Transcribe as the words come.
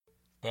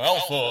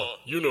Alpha,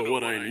 you know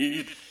what I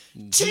need.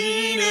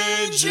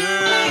 Teenagers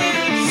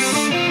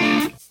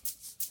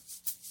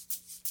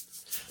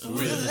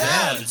with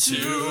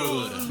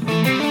attitude.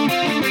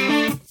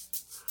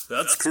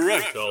 That's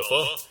correct,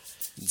 Alpha.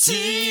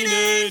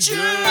 Teenagers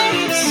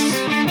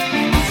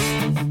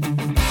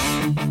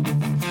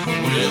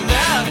with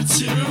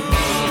attitude.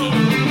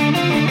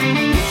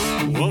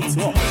 What's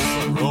up,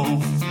 bro?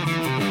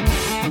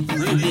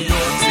 Bring me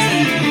your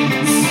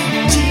teens.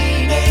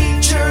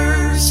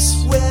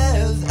 Teenagers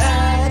with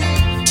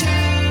attitude,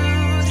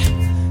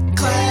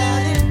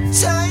 clad in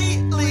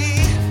tightly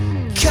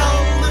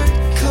colored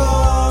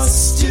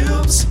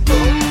costumes, book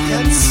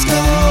and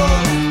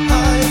skull.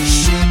 I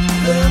ship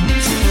them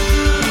to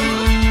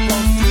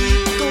while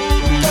three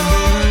gold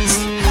guards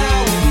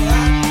howl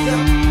at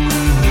them.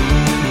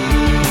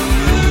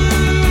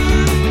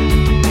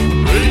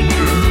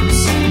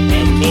 Rangers,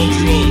 I'm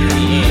cultural here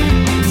today.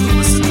 So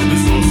listen to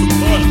this awesome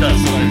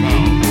podcast that I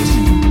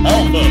found.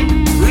 Alpha,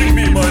 bring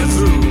me my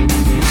food.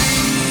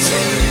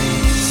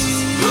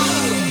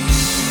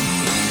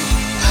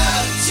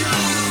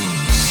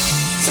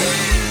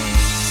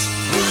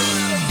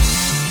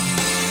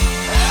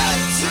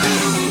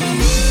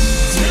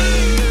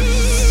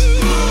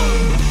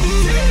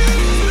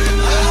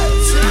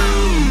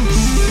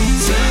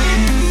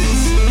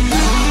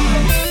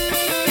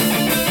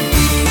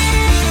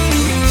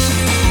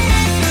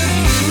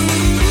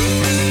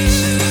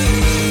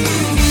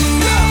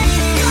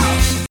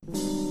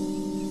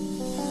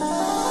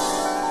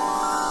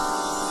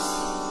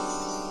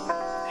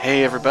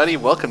 Hey everybody,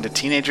 welcome to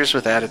Teenagers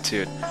with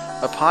Attitude,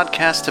 a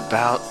podcast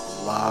about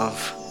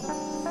love.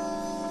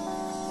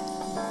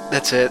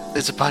 That's it,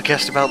 it's a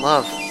podcast about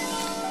love.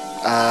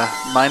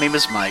 My name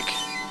is Mike,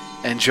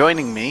 and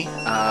joining me,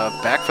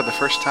 back for the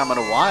first time in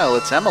a while,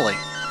 it's Emily.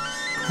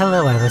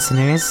 Hello, our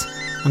listeners.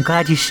 I'm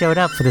glad you showed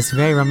up for this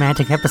very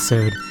romantic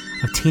episode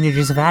of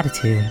Teenagers of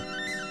Attitude.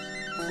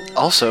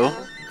 Also,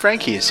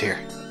 Frankie is here.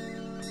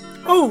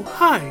 Oh,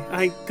 hi.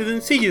 I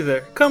didn't see you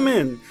there. Come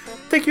in.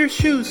 Take your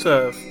shoes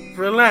off.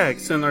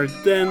 Relax in our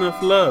den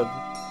of love.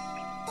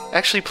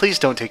 Actually, please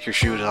don't take your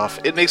shoes off,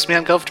 it makes me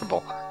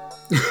uncomfortable.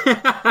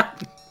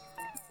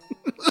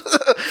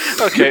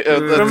 Okay,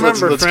 let's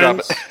drop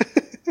friends,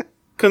 it.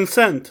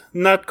 Consent,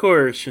 not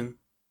coercion.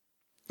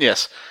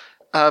 Yes,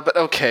 but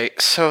okay.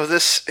 So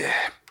this,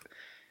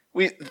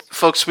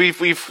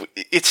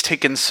 it's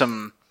taken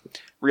some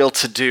real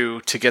to-do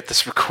to get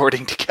this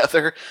recording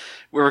together.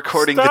 We're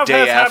recording Stuff the day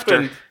has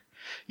after. happened.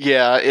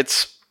 Yeah,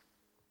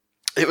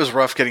 it was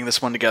rough getting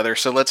this one together.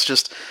 So let's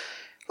just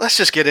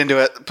get into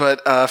it.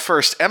 But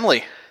first,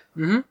 Emily.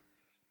 Mm-hmm.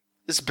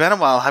 It's been a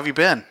while. How have you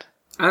been?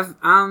 Well,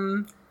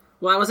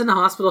 I was in the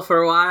hospital for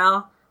a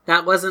while.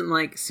 That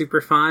wasn't,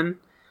 super fun.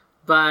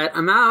 But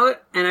I'm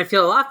out, and I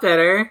feel a lot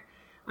better.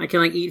 I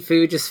can, eat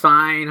food just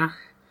fine.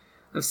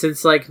 I've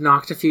since,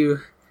 knocked a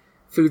few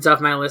foods off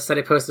my list that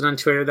I posted on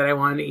Twitter that I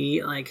wanted to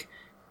eat, like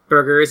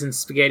burgers and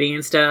spaghetti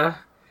and stuff.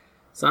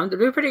 So I'm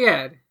doing pretty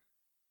good.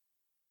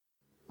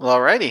 Well,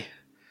 alrighty.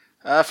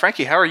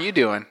 Frankie, how are you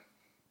doing?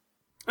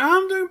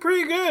 I'm doing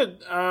pretty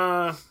good.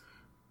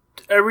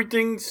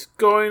 Everything's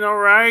going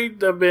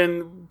alright. I've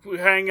been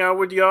hanging out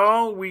with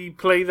y'all. We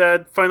played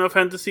that Final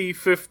Fantasy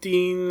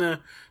 15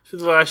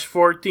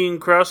 /14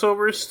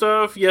 crossover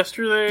stuff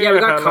yesterday. Yeah,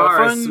 we got had a lot of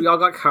cars. fun. We all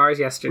got cars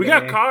yesterday. We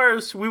got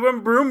cars. We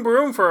went broom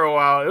broom for a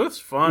while. It was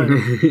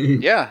fun.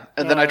 Yeah,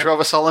 and then I drove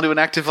us all into an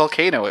active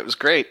volcano. It was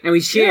great. And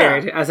we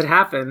cheered as it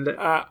happened.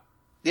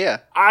 Yeah.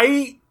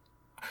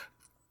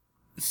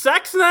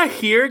 Zach's not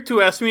here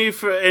to ask me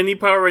if any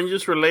Power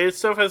Rangers related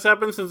stuff has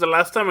happened since the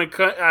last time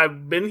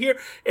I've been here,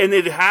 and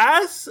it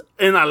has,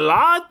 and a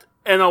lot,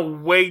 and I'll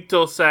wait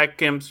till Zach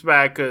comes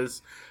back,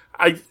 because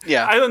I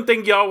don't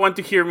think y'all want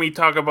to hear me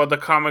talk about the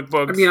comic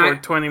books for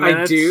 20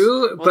 minutes. I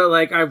do, but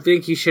I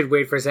think you should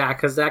wait for Zach,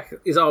 because Zach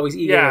is always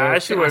eager to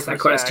ask that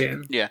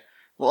question. Yeah.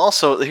 Well,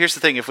 also, here's the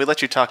thing. If we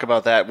let you talk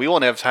about that, we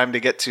won't have time to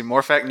get to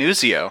Morphac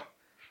Newsio.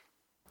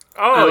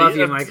 Oh, I love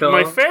you, Michael.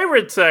 My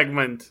favorite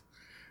segment.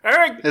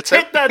 Eric,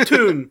 hit that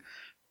tune.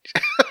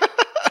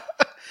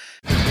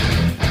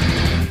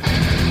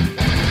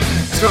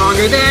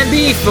 Stronger than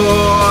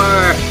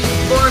before.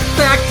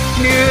 Morphac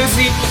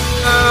Newsio.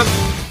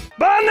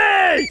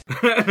 Bunny!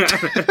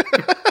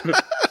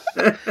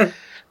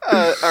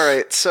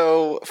 Alright,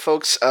 so,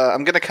 folks,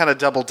 I'm going to kind of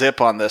double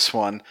dip on this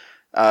one,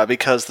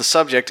 because the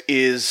subject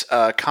is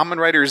Kamen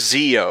Rider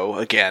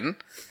Zeo again,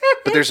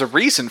 but there's a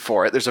reason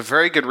for it. There's a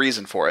very good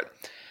reason for it.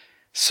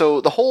 So,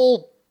 the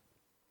whole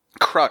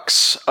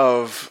crux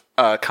of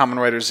Kamen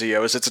Rider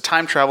Zeo is it's a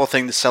time travel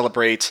thing to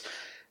celebrate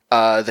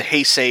the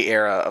Heisei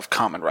era of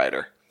Kamen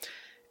Rider.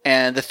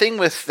 And the thing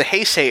with the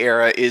Heisei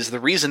era is the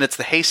reason it's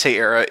the Heisei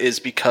era is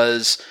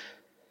because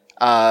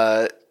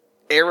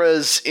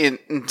eras in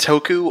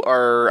Toku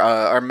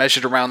are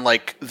measured around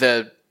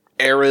the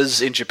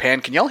eras in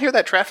Japan. Can y'all hear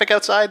that traffic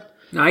outside?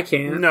 No, I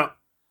can't. No.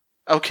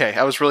 Okay,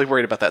 I was really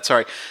worried about that.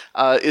 Sorry.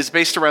 Is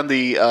based around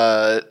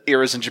the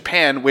eras in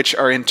Japan, which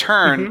are in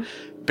turn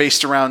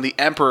based around the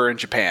Emperor in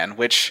Japan,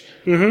 which,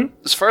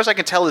 as far as I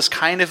can tell, is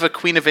kind of a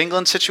Queen of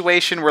England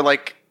situation where,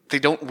 like, they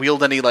don't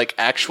wield any, like,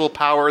 actual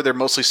power. They're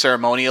mostly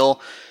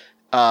ceremonial.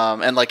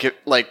 And,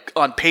 like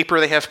on paper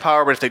they have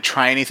power, but if they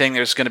try anything,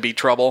 there's going to be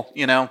trouble,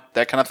 you know?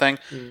 That kind of thing.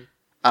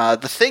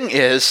 The thing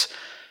is,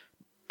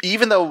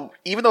 even though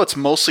it's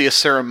mostly a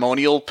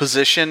ceremonial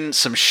position,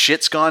 some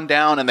shit's gone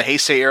down, and the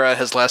Heisei era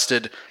has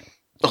lasted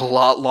a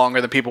lot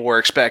longer than people were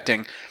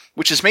expecting,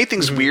 which has made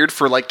things weird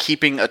for, like,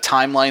 keeping a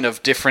timeline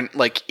of different,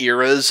 like,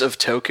 eras of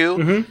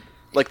Toku.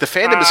 Like, the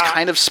fandom is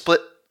kind of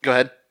split. Go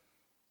ahead.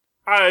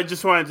 I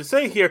just wanted to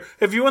say here,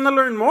 if you want to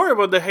learn more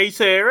about the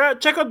Heisei era,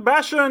 check out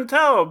Basho and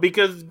Tell,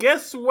 because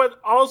guess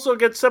what also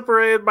gets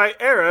separated by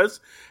eras,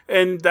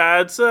 and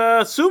that's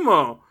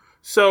sumo.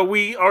 So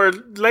our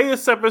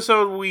latest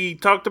episode, we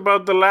talked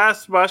about the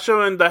last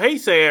Basho and the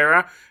Heisei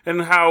era,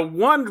 and how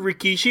one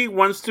Rikishi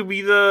wants to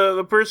be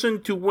the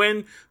person to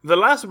win the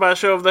last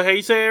Basho of the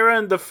Heisei era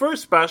and the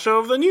first Basho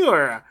of the new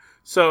era.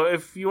 So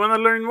if you want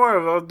to learn more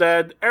about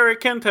that,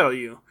 Eric can tell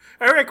you.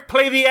 Eric,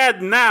 play the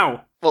ad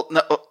now! Well,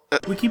 no.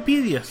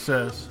 Wikipedia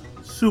says,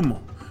 sumo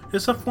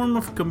is a form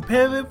of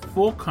competitive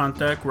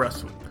full-contact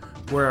wrestling,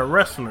 where a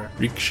wrestler,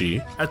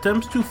 Rikishi,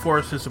 attempts to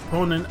force his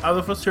opponent out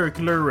of a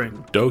circular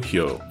ring,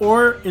 Dohyo,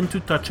 or into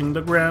touching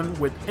the ground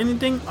with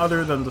anything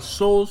other than the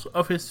soles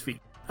of his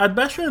feet. At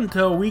Basho and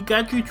Tell, we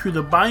guide you through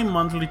the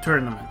bi-monthly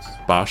tournaments,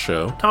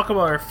 Basho, talk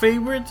about our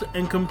favorites,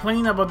 and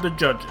complain about the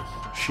judges.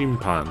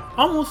 Shimpan,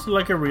 Almost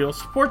like a real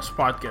sports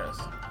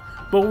podcast.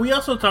 But we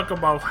also talk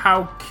about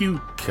how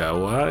cute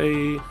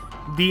Kawaii,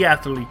 the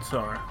athletes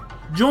are.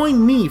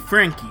 Join me,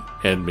 Frankie,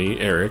 and me,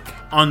 Eric.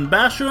 on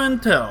Basho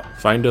and Tell.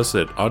 Find us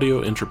at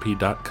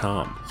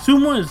audioentropy.com.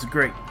 Sumo is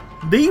great.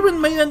 They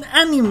even made an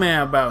anime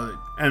about it.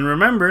 And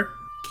remember,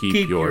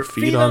 Keep your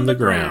feet on the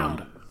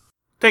ground.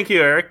 Thank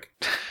you, Eric.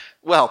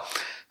 Well,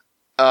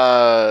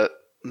 now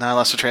I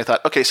lost my train of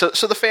thought. Okay, so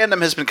the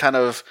fandom has been kind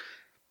of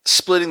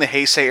splitting the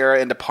Heisei era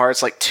into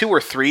parts, like 2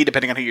 or 3,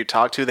 depending on who you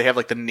talk to. They have,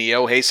 like, the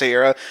Neo Heisei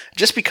era,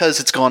 just because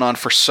it's gone on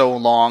for so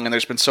long, and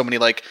there's been so many,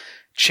 like,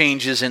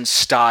 changes in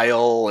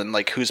style, and,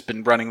 like, who's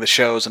been running the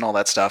shows and all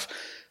that stuff.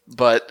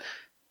 But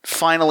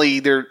finally,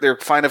 they're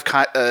kind of,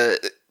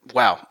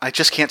 wow, I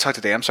just can't talk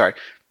today, I'm sorry.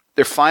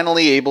 They're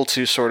finally able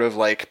to sort of,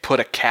 like, put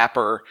a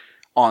capper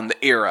on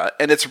the era,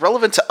 and it's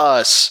relevant to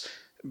us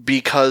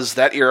because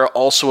that era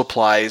also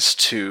applies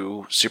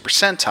to Super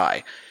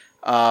Sentai.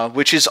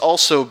 Which is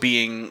also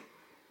being,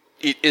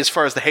 as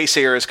far as the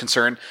Heisei era is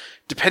concerned,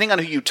 depending on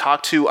who you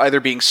talk to, either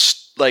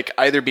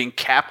being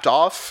capped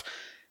off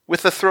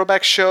with the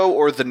throwback show,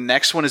 or the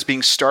next one is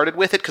being started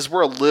with it, because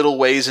we're a little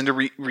ways into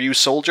Ryu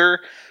Soldier.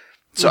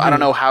 So I don't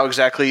know how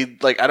exactly,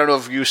 like, I don't know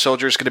if Ryu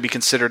Soldier is going to be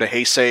considered a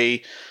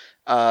Heisei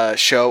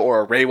show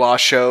or a Reiwa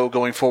show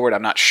going forward.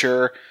 I'm not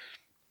sure.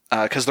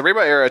 Because the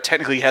Reiwa era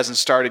technically hasn't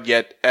started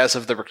yet as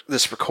of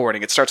this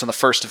recording. It starts on the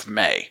 1st of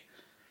May.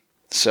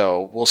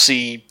 So we'll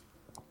see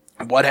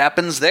what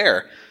happens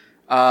there.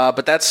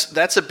 But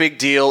that's a big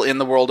deal in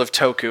the world of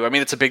Toku. I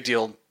mean, it's a big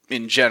deal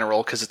in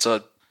general because it's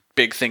a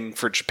big thing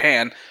for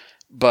Japan.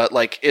 But,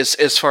 like,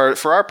 as far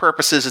for our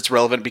purposes, it's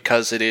relevant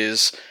because it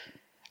is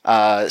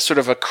sort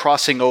of a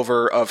crossing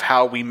over of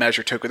how we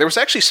measure Toku. There was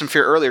actually some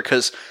fear earlier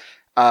because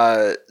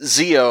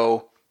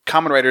Zio,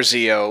 Kamen Rider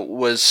Zio,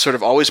 was sort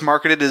of always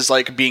marketed as,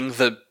 like, being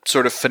the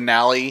sort of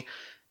finale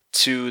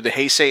to the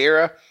Heisei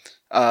era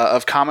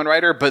of Kamen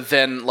Rider, but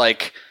then,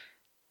 like,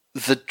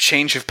 the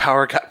change of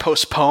power got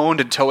postponed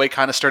and Toei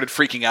kind of started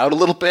freaking out a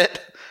little bit.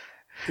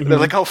 They're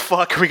like, oh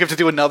fuck, we have to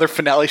do another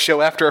finale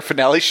show after a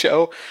finale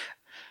show.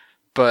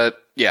 But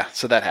yeah,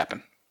 so that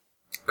happened.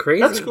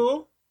 Crazy. That's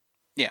cool.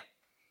 Yeah.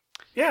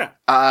 Yeah.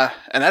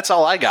 And that's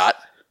all I got.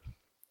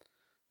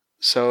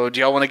 So do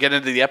y'all want to get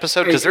into the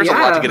episode? Because there's a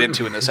lot to get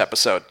into in this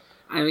episode.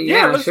 I mean,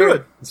 Yeah, let's do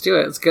it. Let's do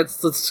it.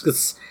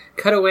 Let's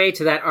cut away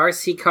to that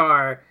RC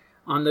car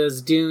on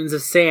those dunes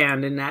of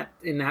sand in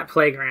that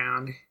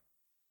playground.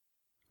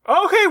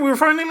 Okay, we're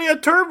finally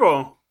at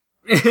Turbo.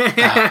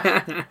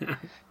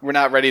 We're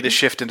not ready to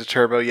shift into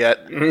Turbo yet.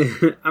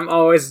 I'm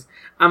always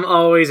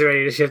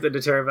ready to shift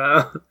into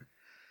Turbo.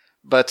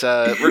 But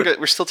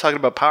we're still talking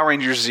about Power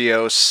Rangers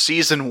Zio,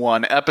 Season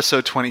 1,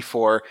 Episode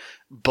 24,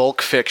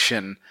 Bulk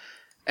Fiction.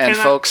 And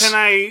folks...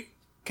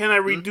 Can I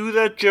redo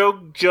that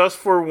joke just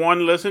for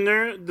one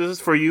listener? This is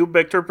for you,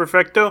 Victor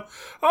Perfecto.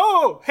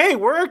 Oh, hey,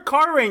 we're a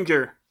Car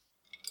Ranger.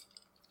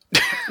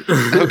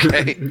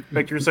 Okay.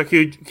 Victor's a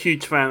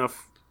huge fan of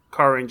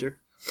Car Ranger.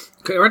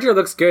 Ranger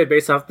looks good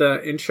based off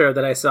the intro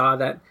that I saw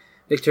that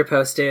Victor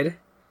posted.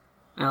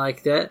 I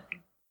liked it.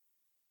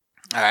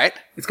 All right.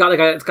 It's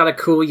got a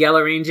cool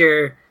Yellow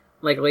Ranger,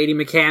 like, lady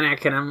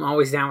mechanic, and I'm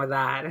always down with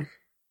that.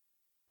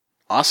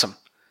 Awesome.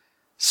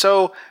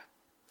 So,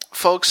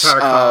 folks,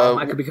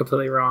 I could be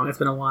completely wrong. It's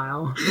been a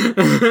while.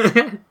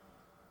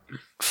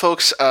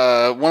 Folks,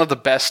 one of the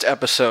best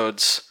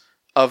episodes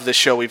of the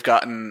show we've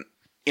gotten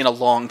in a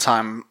long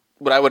time,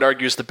 what I would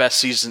argue is the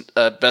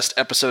best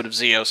episode of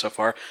Zio so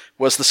far,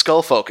 was the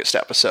Skull-focused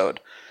episode.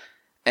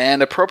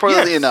 And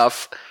appropriately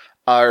enough,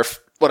 our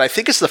what I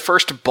think is the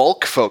first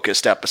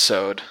Bulk-focused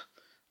episode,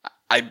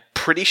 I'm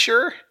pretty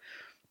sure,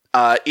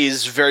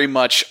 is very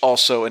much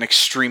also an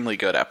extremely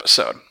good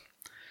episode.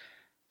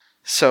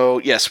 So,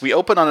 yes, we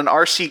open on an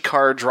RC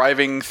car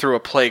driving through a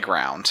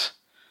playground,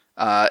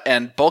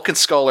 and Bulk and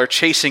Skull are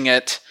chasing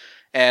it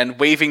and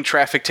waving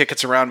traffic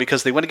tickets around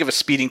because they want to give a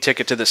speeding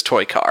ticket to this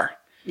toy car.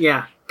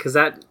 Yeah, because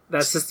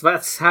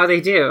that's how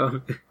they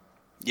do.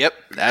 Yep,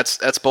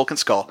 that's Bulk and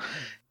Skull.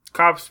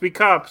 Cops be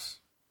cops.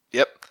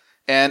 Yep.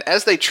 And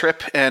as they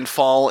trip and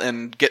fall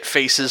and get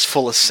faces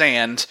full of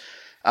sand,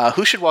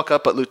 who should walk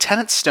up but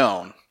Lieutenant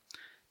Stone?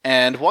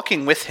 And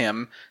walking with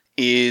him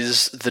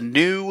is the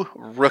new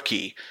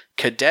rookie,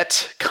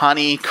 Cadet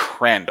Connie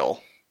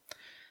Crandall.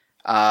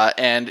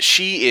 And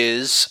she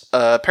is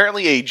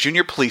apparently a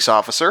junior police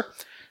officer,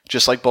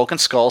 just like Bulk and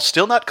Skull.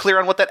 Still not clear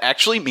on what that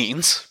actually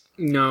means.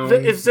 No.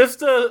 Is this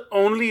the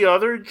only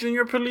other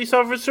junior police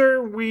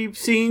officer we've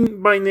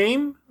seen by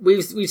name?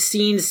 We've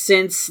seen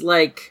since,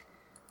 like,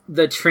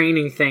 the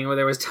training thing where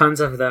there was tons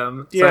of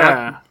them. So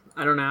Yeah.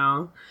 I don't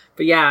know.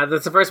 But yeah,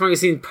 that's the first one we've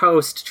seen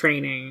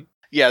post-training.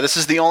 Yeah, this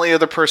is the only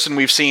other person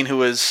we've seen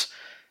who is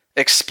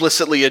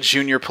explicitly a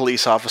junior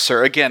police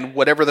officer. Again,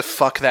 whatever the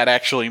fuck that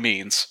actually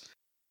means.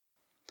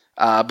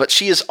 But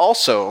she is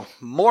also,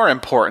 more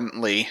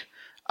importantly,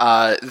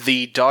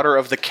 the daughter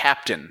of the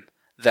captain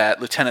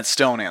that Lieutenant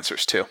Stone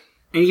answers to.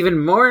 And even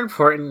more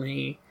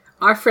importantly,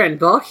 our friend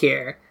Bulk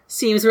here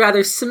seems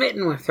rather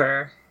smitten with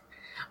her.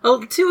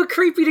 Oh, to a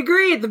creepy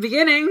degree at the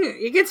beginning.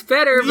 It gets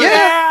better, but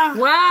Yeah.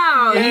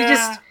 wow, Yeah. he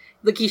just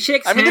he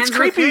shakes I mean, hands it's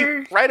creepy with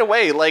her. right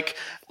away. Like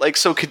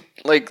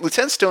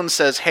Lieutenant Stone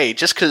says, "Hey,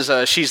 just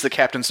because she's the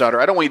captain's daughter,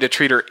 I don't want you to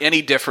treat her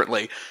any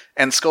differently."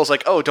 And Skull's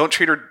like, "Oh, don't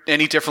treat her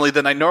any differently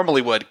than I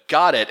normally would."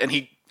 Got it. And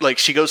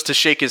she goes to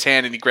shake his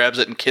hand, and he grabs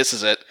it and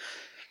kisses it.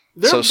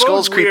 They're So both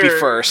Skull's creepy weird.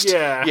 first.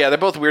 Yeah. they're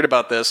both weird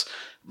about this.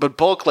 But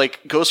Bulk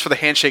goes for the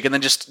handshake and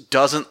then just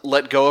doesn't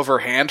let go of her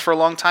hand for a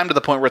long time to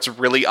the point where it's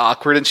really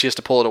awkward and she has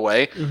to pull it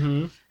away.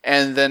 Mm-hmm.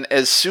 And then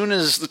as soon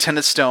as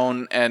Lieutenant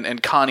Stone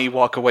and Connie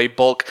walk away,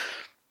 Bulk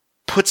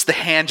puts the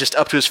hand just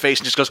up to his face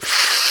and just goes,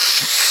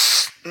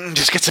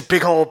 just gets a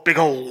big old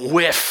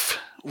whiff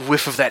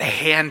of that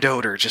hand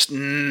odor. Just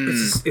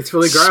It's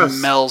really gross.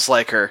 Smells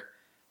like her.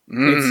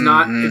 It's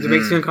not. It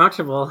makes me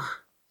uncomfortable.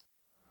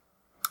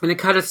 And it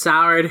kind of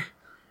soured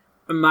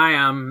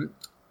my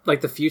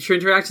the future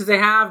interactions they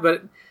have,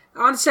 but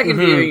on second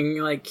viewing,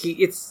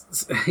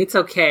 it's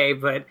okay.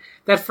 But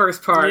that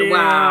first part,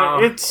 wow,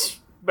 It's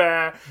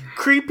bad.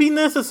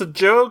 Creepiness as a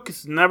joke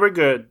is never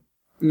good.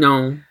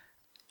 no,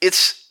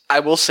 I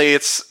will say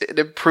it's an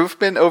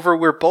improvement over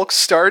where Bulk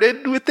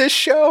started with this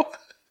show.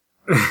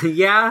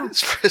 yeah,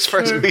 As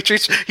far as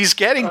Matrix, he's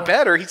getting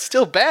better. He's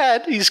still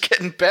bad. He's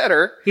getting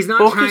better. he's not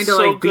Bulk trying is to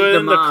so beat good them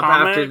in the up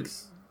after.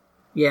 comics.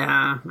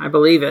 Yeah, I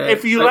believe it.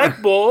 If you But-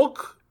 like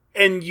Bulk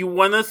and you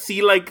want to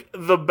see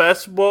the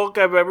best Bulk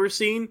I've ever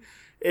seen,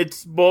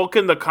 it's Bulk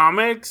in the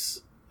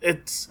comics.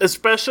 It's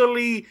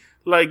especially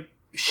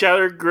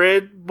Shattered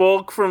Grid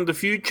Bulk from the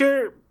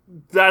future.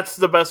 That's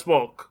the best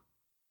Bulk.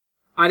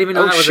 I didn't even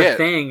know Oh, that was a shit.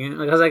 thing.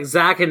 I was like,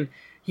 Zach, and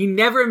he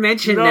never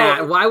mentioned No.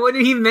 that. Why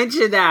wouldn't he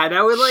mention that?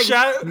 That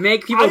would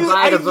make people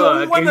buy the book. I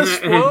don't want to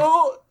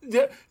spoil.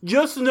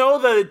 Just know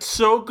that it's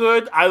so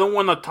good. I don't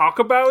want to talk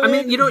about I it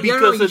mean, you don't.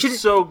 because you it's shouldn't-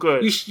 so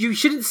good. You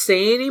shouldn't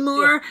say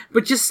anymore,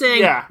 but just saying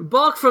Yeah.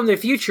 Bulk from the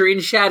future in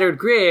Shattered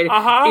Grid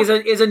Uh-huh.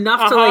 is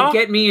enough to Uh-huh.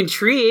 get me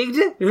intrigued,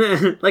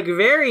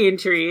 very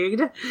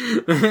intrigued.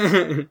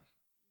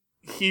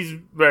 He's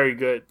very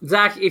good.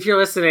 Zach, if you're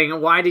listening,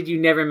 why did you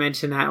never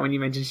mention that when you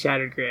mentioned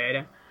Shattered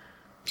Grid?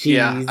 Jeez.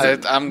 Yeah,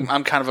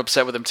 I'm kind of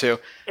upset with him too.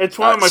 It's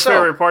one of my so-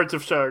 favorite parts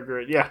of Shattered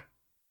Grid. Yeah.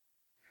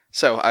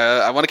 So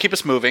I want to keep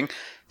us moving.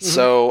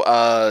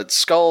 So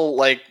Skull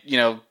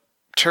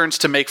turns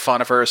to make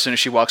fun of her as soon as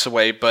she walks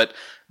away, but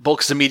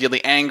Bulk is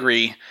immediately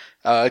angry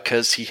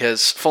because he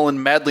has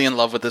fallen madly in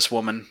love with this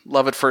woman.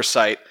 Love at first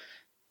sight.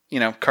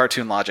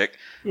 Cartoon logic.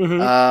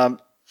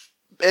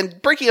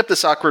 And breaking up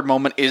this awkward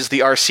moment is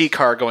the RC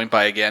car going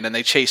by again, and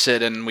they chase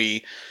it, and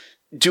we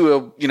do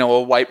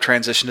a wipe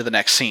transition to the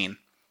next scene.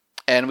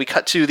 And we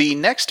cut to the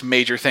next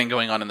major thing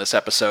going on in this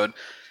episode,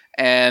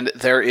 and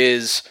there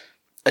is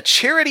a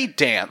charity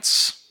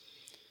dance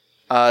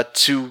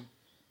to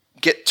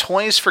get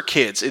toys for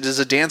kids. It is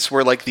a dance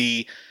where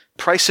the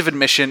price of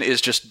admission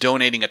is just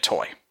donating a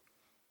toy.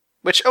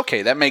 Which,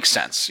 okay, that makes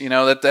sense.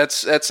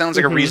 That sounds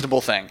like a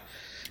reasonable thing.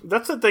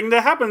 That's a thing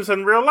that happens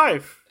in real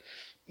life.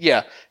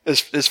 Yeah,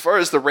 as far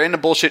as the random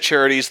bullshit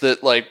charities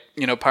that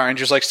Power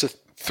Rangers likes to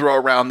throw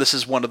around, this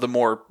is one of the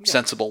more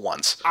sensible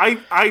ones.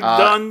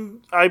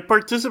 I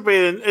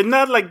participated in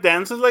not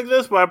dances like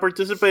this, but I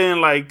participated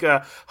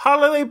in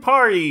holiday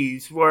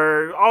parties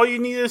where all you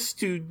need is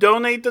to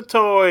donate the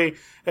toy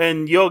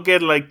and you'll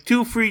get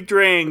 2 free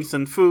drinks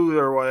and food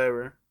or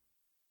whatever.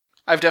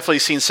 I've definitely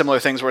seen similar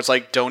things where it's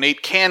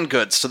donate canned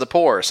goods to the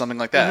poor or something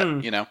like that,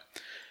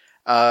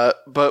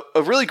 But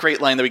a really great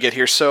line that we get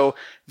here. So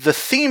the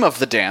theme of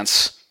the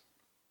dance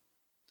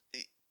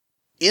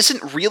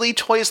isn't really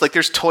toys. Like,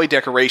 there's toy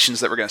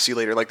decorations that we're going to see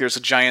later. Like, there's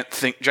a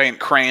giant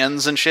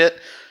crayons and shit.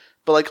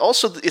 But, like,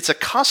 also, it's a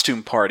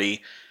costume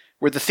party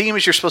where the theme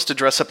is you're supposed to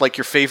dress up like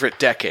your favorite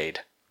decade.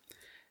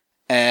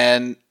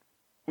 And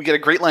we get a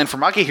great line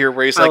from Maki here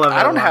where he's like,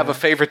 I don't have a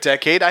favorite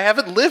decade. I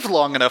haven't lived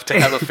long enough to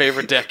have a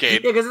favorite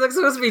decade. Yeah, because it's like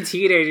supposed to be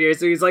teenage years,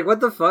 so he's like, what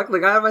the fuck?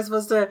 Like, how am I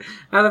supposed to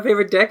have a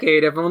favorite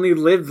decade? I've only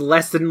lived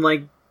less than,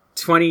 like,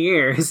 20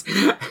 years.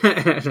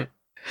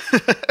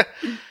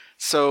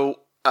 So,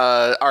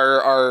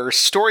 our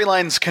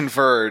storylines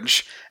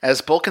converge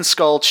as Bulk and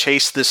Skull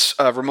chase this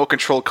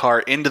remote-controlled car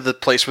into the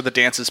place where the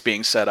dance is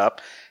being set up.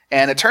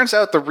 And it turns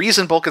out the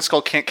reason Bulk and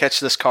Skull can't catch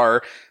this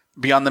car,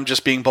 beyond them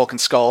just being Bulk and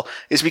Skull,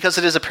 is because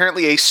it is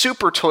apparently a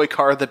super toy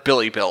car that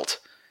Billy built.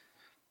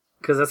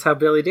 Because that's how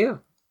Billy do.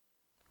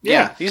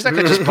 Yeah, he's not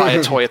going to just buy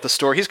a toy at the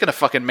store. He's going to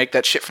fucking make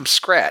that shit from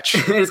scratch.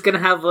 And it's going to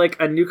have, like,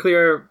 a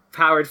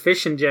nuclear-powered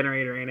fission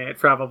generator in it,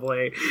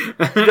 probably.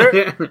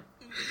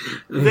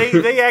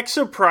 They act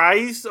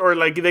surprised, or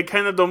like they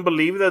kind of don't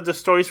believe that the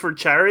story's for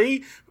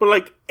charity, but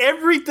like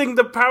everything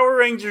the Power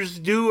Rangers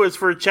do is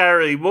for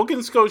charity. Bulk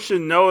and Skull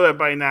should know that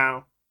by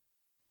now.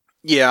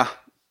 Yeah,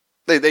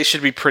 they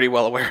should be pretty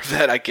well aware of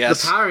that, I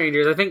guess. The Power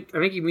Rangers, I think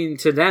you mean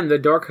to them the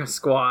Dorka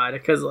Squad,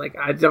 because like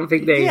I don't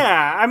think they.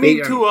 Yeah, I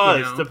mean to us,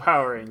 you know, the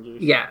Power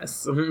Rangers.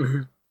 Yes.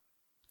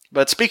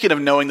 But speaking of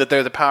knowing that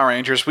they're the Power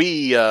Rangers,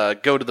 we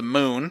go to the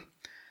moon.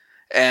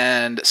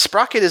 And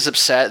Sprocket is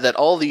upset that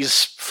all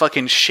these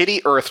fucking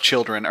shitty Earth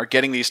children are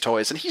getting these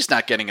toys, and he's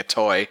not getting a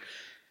toy.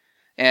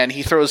 And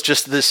he throws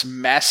just this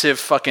massive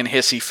fucking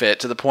hissy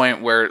fit to the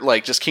point where,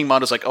 like, just King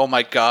Mondo's like, oh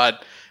my god,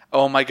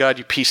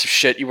 you piece of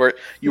shit.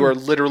 You are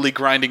literally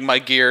grinding my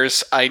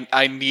gears.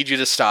 I need you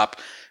to stop.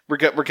 We're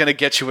gonna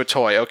get you a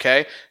toy,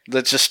 okay?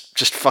 Let's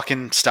just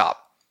fucking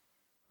stop.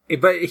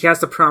 But he has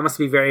to promise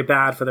to be very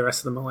bad for the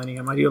rest of the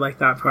millennium. I do like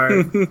that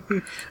part.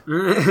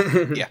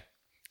 Yeah.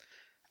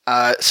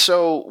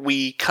 So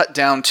we cut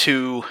down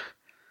to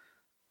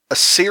a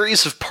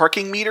series of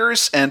parking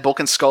meters, and Bulk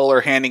and Skull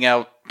are handing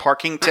out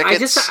parking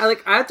tickets. I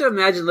have to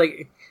imagine,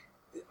 like,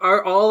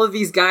 are all of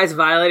these guys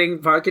violating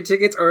parking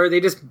tickets, or are they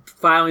just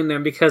filing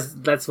them because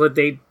that's what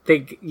they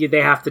think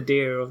they have to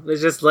do?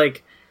 It's just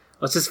like,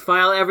 let's just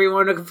file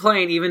everyone a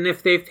complaint, even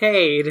if they've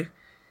paid.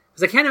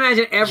 Because I can't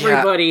imagine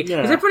everybody.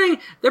 Yeah. 'Cause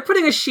they're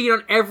putting a sheet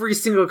on every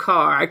single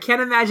car. I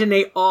can't imagine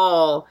they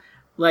all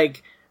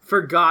like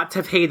forgot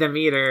to pay the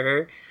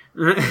meter.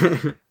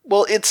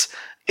 Well, it's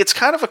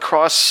kind of a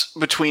cross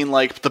between,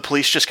 like, the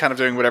police just kind of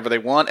doing whatever they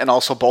want, and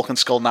also Bulk and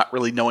Skull not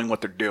really knowing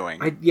what they're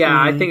doing. I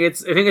think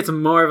it's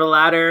more of a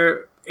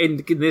latter in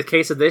the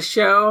case of this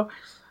show,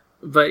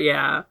 but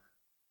yeah.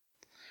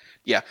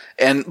 Yeah,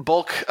 and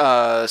Bulk,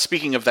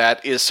 speaking of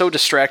that, is so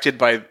distracted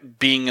by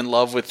being in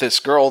love with this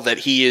girl that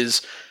he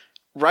is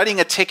writing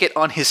a ticket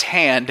on his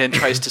hand and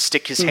tries to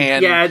stick his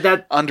hand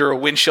under a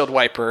windshield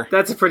wiper.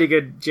 That's a pretty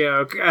good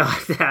joke. I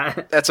like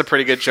that. That's a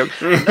pretty good joke.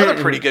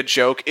 Another pretty good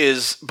joke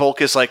is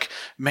Bulk is like,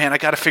 man, I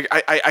gotta figure,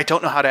 I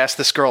don't know how to ask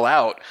this girl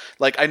out.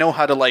 Like, I know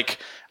how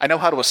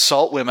to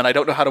assault women. I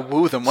don't know how to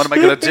woo them. What am I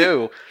gonna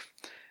do?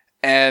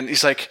 And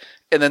he's like,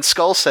 and then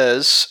Skull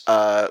says,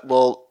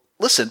 well,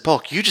 listen,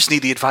 Bulk, you just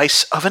need the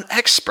advice of an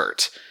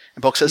expert.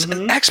 And Bulk says,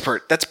 an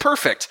expert, that's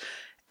perfect.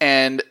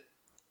 And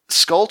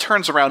Skull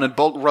turns around and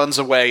Bulk runs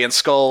away, and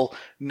Skull,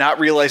 not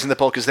realizing that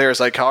Bulk is there, is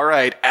like, all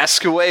right,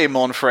 ask away,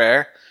 mon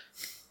frere.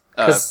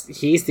 Because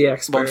he's the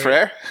expert. Mon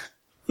frere?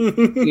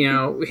 You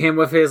know, him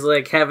with his,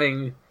 like,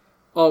 having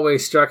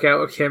always struck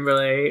out with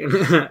Kimberly.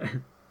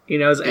 He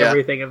knows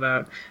everything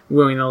about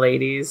wooing the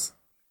ladies.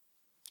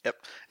 Yep.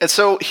 And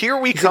so here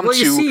we come well, to...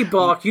 you see,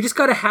 Bulk, you just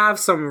gotta have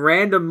some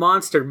random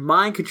monster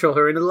mind control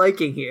her into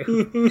liking you.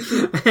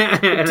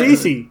 It's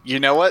easy. You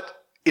know what?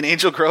 In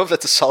Angel Grove,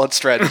 that's a solid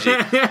strategy.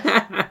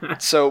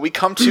 So we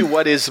come to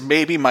what is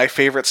maybe my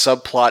favorite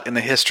subplot in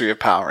the history of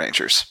Power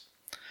Rangers.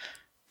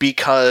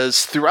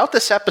 Because throughout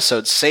this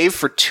episode, save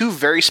for two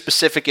very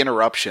specific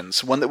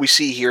interruptions, one that we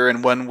see here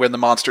and one when the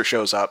monster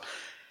shows up,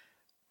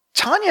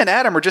 Tanya and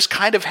Adam are just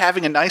kind of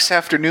having a nice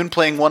afternoon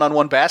playing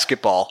one-on-one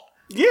basketball.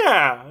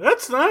 Yeah,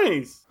 that's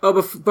nice. Oh,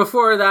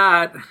 before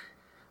that,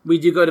 we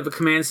do go to the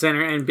command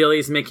center, and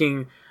Billy's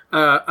making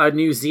a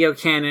new Zeo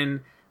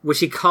cannon, which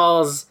he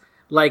calls...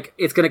 like,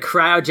 it's a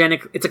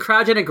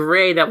cryogenic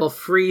ray that will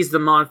freeze the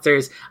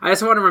monsters. I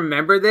just want to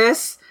remember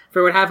this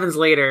for what happens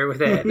later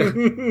with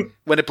it.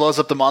 When it blows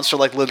up the monster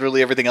like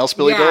literally everything else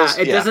Billy does?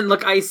 It doesn't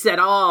look ice at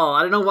all.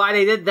 I don't know why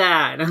they did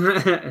that.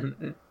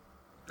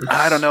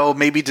 I don't know,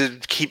 maybe to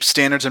keep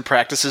standards and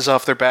practices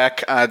off their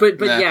back. But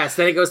yes,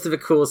 then it goes to the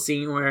cool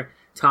scene where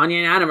Tanya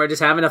and Adam are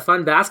just having a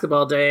fun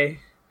basketball day.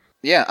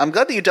 Yeah, I'm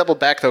glad that you doubled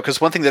back, though,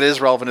 because one thing that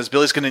is relevant is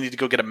Billy's going to need to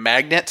go get a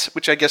magnet,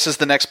 which I guess is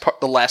the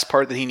last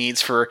part that he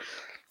needs for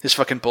his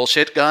fucking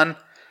bullshit gun.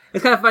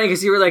 It's kind of funny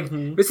because you were like,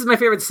 "This is my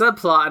favorite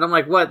subplot," and I'm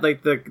like, "What?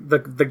 Like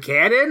the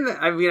cannon?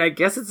 I mean, I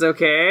guess it's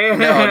okay."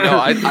 No,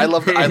 I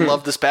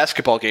love this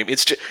basketball game.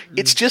 It's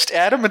just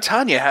Adam and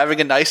Tanya having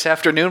a nice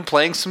afternoon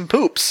playing some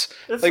poops.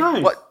 It's like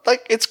nice. What?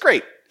 Like, it's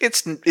great.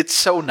 It's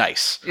so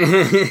nice.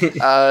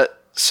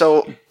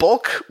 So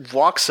Bulk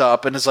walks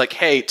up and is like,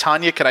 "Hey,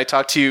 Tanya, can I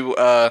talk to you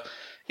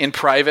in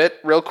private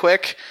real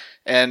quick?"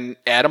 And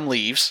Adam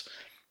leaves.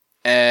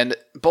 And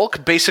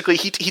Bulk basically,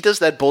 he does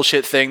that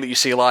bullshit thing that you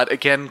see a lot,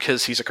 again,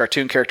 because he's a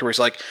cartoon character where he's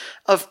like,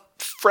 a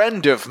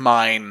friend of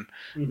mine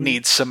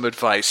needs some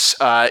advice.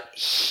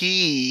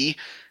 He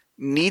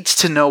needs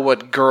to know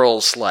what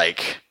girls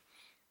like.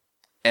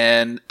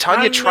 And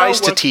Tanya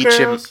tries to teach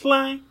him.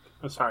 Like.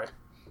 I'm sorry.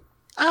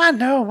 I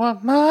know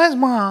what boys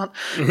want.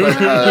 But,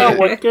 know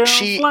what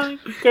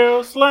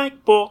girls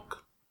like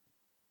Bulk.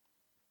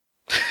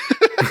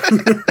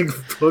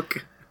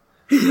 Book.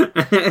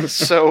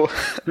 So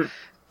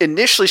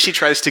initially she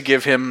tries to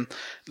give him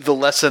the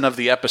lesson of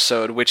the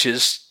episode, which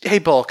is, hey,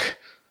 Bulk,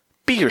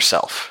 be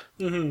yourself.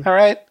 All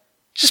right?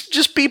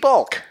 Just be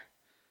Bulk.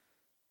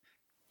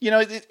 You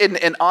know,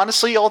 and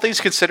honestly, all things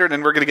considered,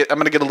 and I'm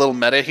gonna get a little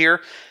meta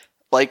here,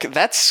 like,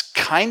 that's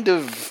kind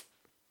of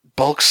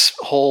Bulk's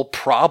whole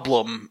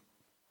problem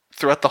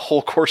throughout the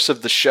whole course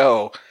of the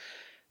show,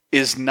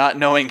 is not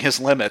knowing his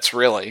limits,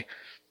 really.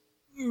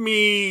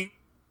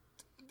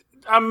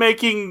 I'm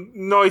making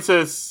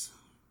noises.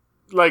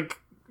 Like,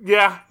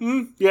 yeah.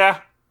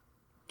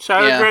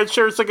 Shattered Red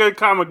Shirt's a good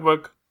comic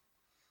book.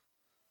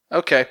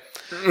 Okay.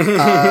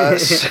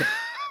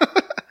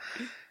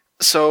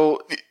 So,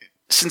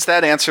 since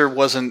that answer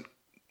wasn't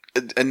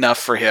enough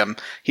for him,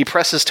 he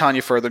presses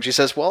Tanya further, and she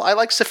says, well, I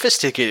like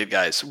sophisticated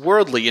guys.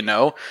 Worldly, you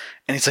know.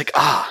 And he's like,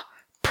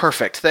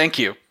 perfect, thank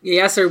you. He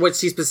asked her what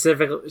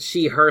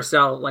she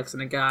herself likes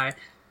in a guy.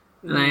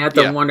 And I have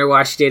to wonder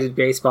why she dated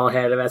Baseball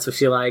Head, if that's what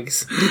she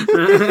likes.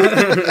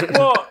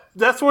 Well,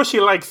 that's what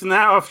she likes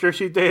now after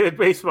she dated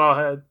Baseball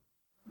Head.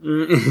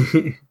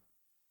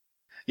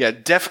 Yeah,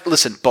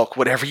 listen, Bulk,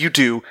 whatever you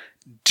do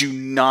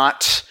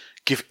not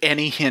give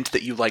any hint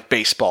that you like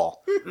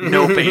baseball.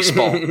 No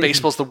baseball.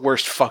 Baseball's the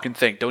worst fucking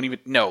thing. Don't even...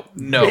 No.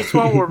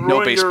 Baseball will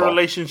ruin your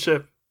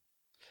relationship.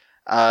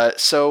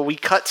 So we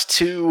cut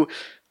to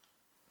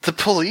the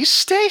police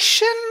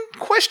station?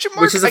 Question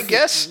mark, I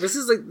guess? This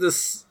is like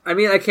this... I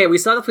mean, okay, we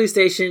saw the police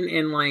station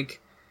in, like,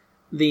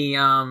 the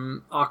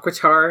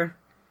Aquatar,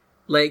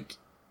 like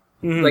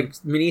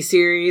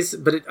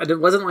miniseries, but it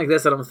wasn't like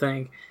this, I don't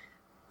think.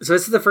 So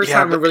this is the first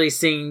time we're really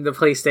seeing the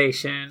police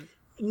station.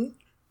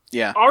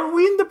 Yeah. Are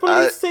we in the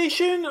police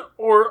station,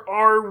 or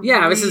are we...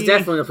 Yeah, this is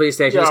definitely the police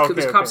station. Yeah,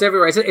 there's cops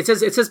everywhere. It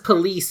says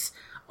police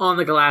on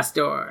the glass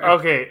door.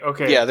 Okay.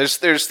 Yeah, there's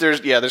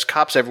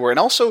cops everywhere. And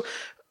also,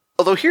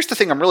 although here's the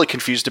thing I'm really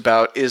confused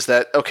about is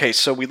that, okay,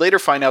 so we later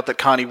find out that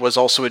Connie was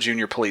also a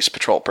junior police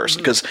patrol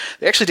person, because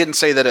they actually didn't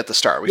say that at the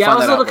start. I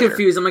was a little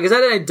confused. I'm like, is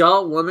that an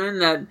adult woman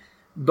that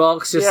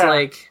Bulk's just,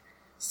 like,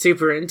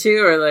 super into?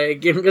 Or,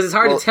 like, because it's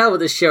hard to tell with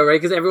this show, right?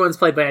 Because everyone's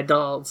played by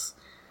adults.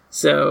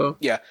 So...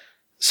 Yeah.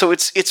 So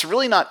it's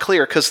really not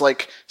clear, because,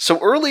 like, so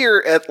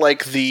earlier at,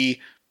 like, the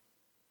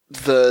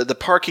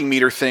parking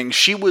meter thing,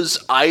 she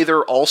was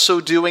either also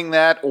doing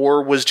that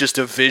or was just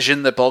a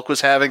vision that Bulk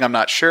was having. I'm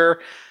not sure.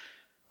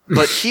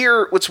 But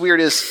here, what's weird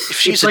is if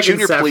she's a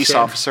junior police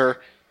officer.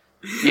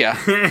 Yeah.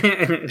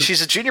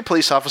 She's a junior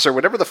police officer,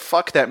 whatever the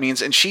fuck that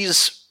means, and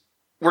she's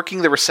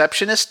working the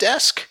receptionist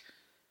desk?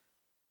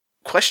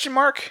 Question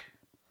mark?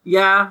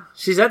 Yeah,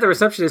 she's at the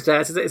receptionist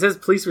desk. It says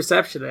police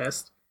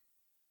receptionist.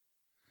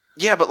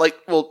 Yeah, but, like,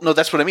 well, no,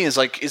 that's what I mean. Is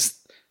like, is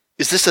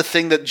this a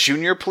thing that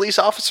junior police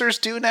officers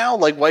do now?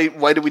 Like,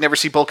 why do we never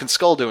see Bulk and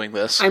Skull doing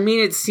this? I mean,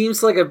 it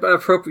seems like an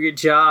appropriate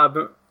job.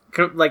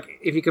 Like,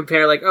 if you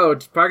compare, like,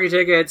 parking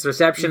tickets,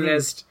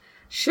 receptionist,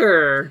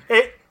 sure.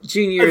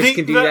 Juniors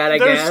can do that, I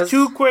guess. There's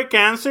two quick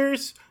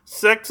answers: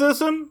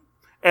 sexism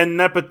and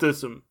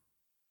nepotism.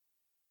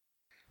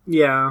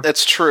 Yeah,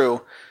 that's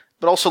true.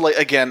 But also, like,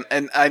 again,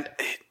 and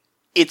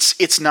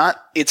it's not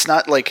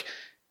like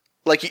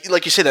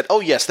you say that.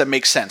 Oh yes, that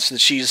makes sense. That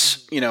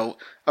she's, you know,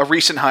 a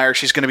recent hire.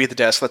 She's going to be at the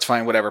desk. That's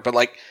fine, whatever. But,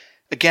 like,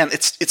 again,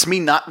 it's me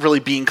not really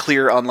being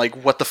clear on,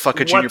 like, what the fuck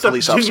a junior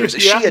police officer is.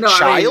 Is she a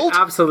child? I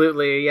mean,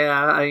 absolutely,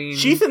 yeah. I mean,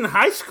 she's in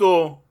high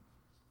school,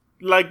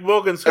 like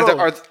Bulk and Skull.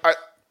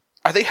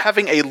 Are they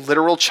having a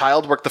literal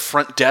child work the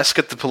front desk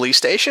at the police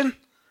station?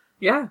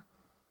 Yeah,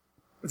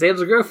 it's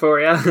Angel Grove for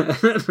you.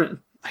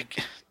 I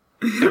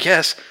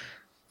guess.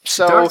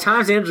 So dark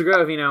times, Angel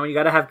Grove. You know, you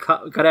gotta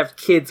have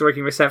kids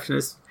working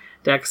receptionist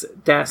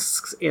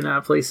desks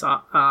in police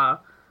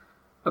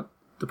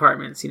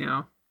departments. You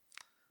know.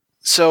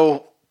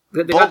 So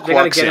they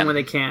gotta get in when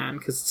they can,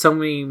 because so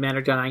many men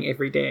are dying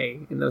every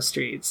day in those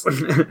streets.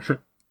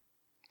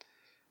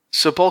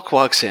 So Bulk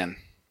walks in,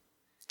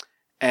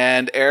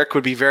 and Eric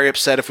would be very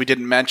upset if we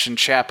didn't mention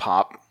Chap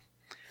Hop,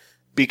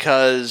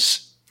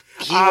 because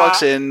he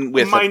walks in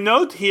with my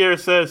note here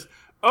says,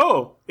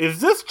 "Oh, is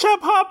this Chap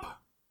Hop?"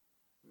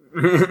 A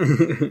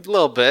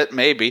little bit,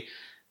 maybe.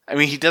 I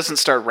mean, he doesn't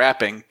start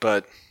rapping,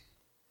 but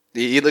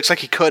he looks like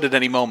he could at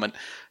any moment.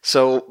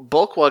 So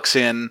Bulk walks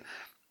in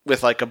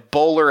with, like, a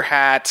bowler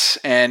hat,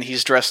 and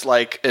he's dressed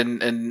like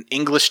an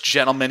English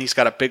gentleman. He's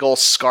got a big old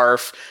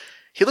scarf.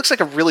 He looks like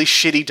a really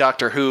shitty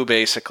Doctor Who,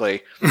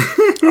 basically.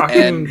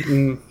 And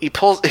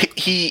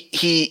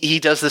he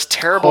does this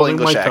terrible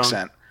English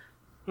accent.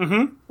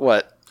 Mm-hmm.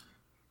 What?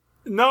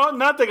 No,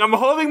 nothing. I'm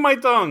holding my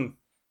tongue.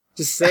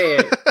 Just say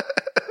it.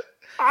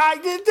 I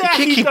did that.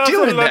 can't He keep doesn't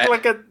doing look that.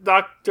 like a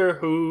Doctor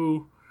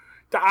Who.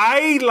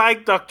 I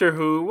like Doctor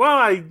Who. Well,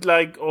 I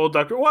like old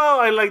Doctor. Well,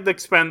 I like the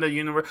expanded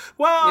universe.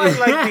 Well, I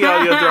like the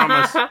audio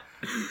dramas.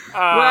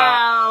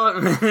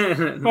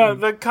 Well,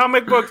 the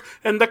comic books.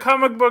 In the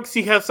comic books,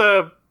 he has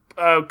a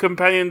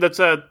companion that's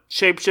a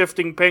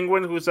shape-shifting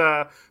penguin who's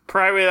a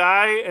private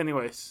eye.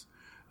 Anyways.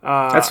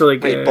 That's really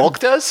good. Wait, Bulk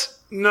does?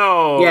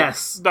 No.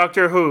 Yes.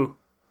 Doctor Who.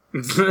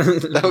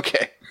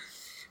 Okay.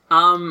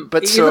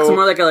 But he so looks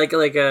more like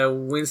a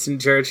Winston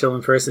Churchill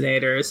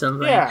impersonator or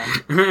something. Yeah.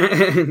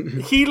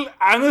 He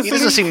honestly, he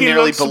doesn't seem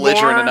nearly looks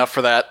belligerent more- enough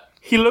for that.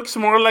 He looks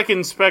more like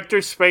Inspector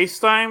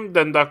Spacetime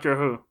than Doctor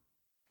Who.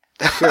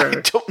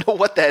 I don't know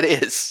what that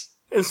is.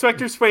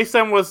 Inspector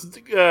Spacetime was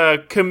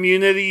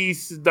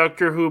Community's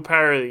Doctor Who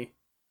parody.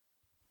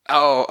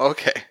 Oh,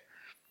 okay.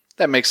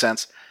 That makes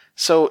sense.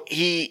 So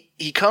he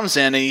comes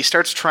in and he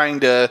starts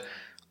trying to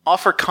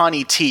offer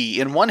Connie tea.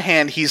 In one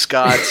hand, he's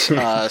got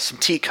some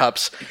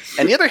teacups,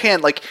 and the other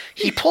hand, like,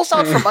 he pulls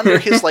out from under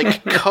his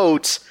like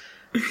coat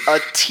a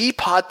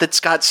teapot that's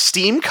got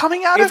steam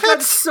coming out It's of got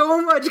it. so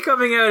much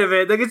coming out of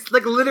it. Like it's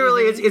like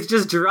literally, it's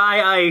just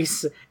dry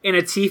ice in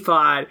a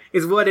teapot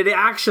is what it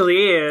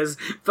actually is.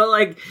 But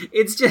like,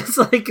 it's just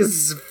like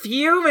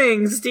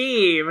fuming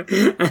steam.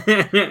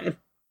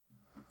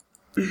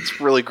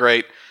 It's really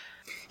great.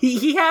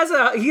 He has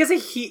a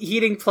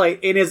heating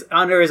plate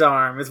under his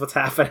arm. Is what's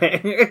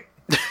happening.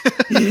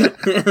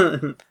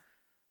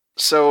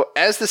 So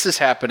as this is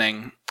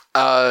happening,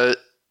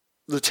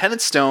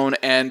 Lieutenant Stone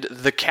and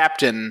the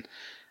captain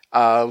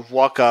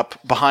walk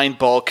up behind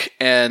Bulk,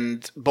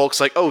 and Bulk's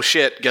like, "Oh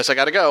shit, guess I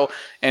gotta go,"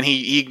 and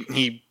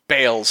he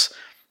bails,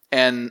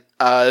 and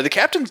the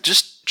captain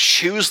just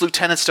chews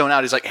Lieutenant Stone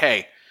out. He's like,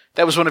 "Hey,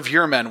 that was one of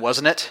your men,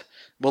 wasn't it?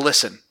 Well,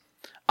 listen,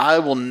 I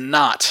will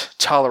not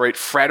tolerate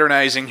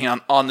fraternizing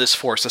on this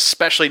force,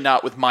 especially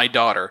not with my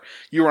daughter.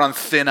 You are on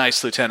thin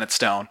ice, Lieutenant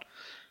Stone."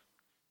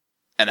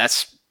 And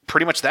that's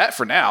pretty much that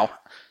for now.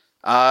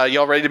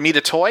 Y'all ready to meet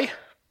a toy?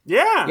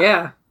 Yeah.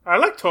 Yeah. I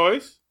like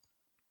toys.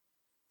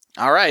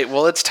 All right,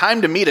 well, it's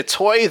time to meet a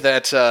toy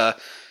that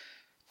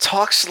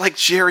talks like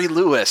Jerry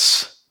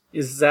Lewis.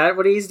 Is that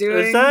what he's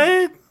doing? Is that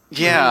it?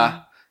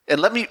 Yeah. And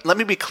let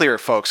me be clear,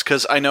 folks,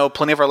 because I know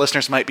plenty of our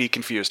listeners might be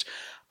confused.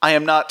 I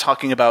am not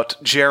talking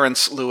about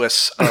Jerence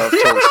Lewis of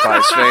Totally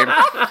Spies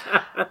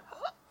fame.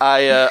 I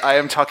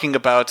am talking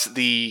about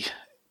the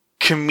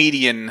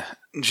comedian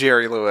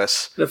Jerry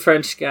Lewis. The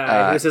French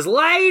guy who says,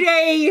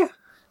 "Lady."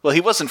 Well,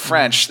 he wasn't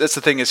French. That's the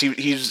thing is he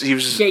was Yeah,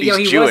 he's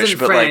he Jewish, wasn't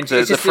but French. like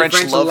It's the just French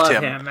loved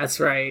love him. That's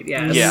right.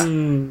 Yes. Yeah.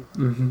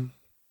 Mm.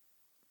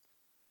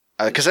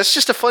 Because that's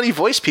just a funny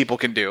voice people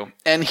can do,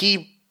 and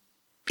he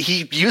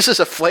uses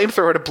a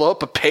flamethrower to blow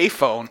up a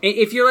payphone.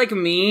 If you're like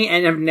me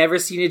and have never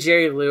seen a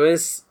Jerry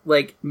Lewis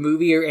like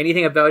movie or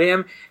anything about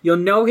him, you'll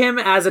know him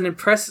as an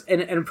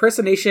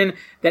impersonation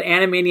that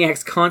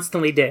Animaniacs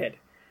constantly did.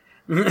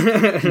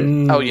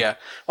 Oh yeah.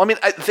 Well, I mean,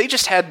 they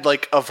just had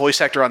like a voice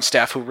actor on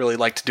staff who really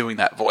liked doing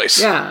that voice.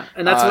 Yeah,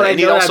 and that's what I and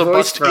know that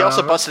voice he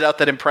also from. busted out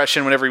that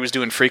impression whenever he was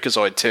doing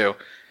Freakazoid too.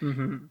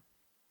 Mm-hmm.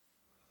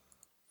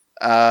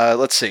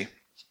 Let's see.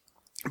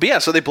 But yeah,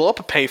 so they blow up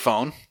a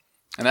payphone,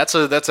 and that's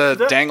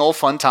a dang old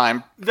fun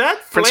time.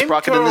 That Prince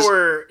Sprocket in this-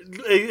 flamethrower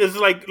is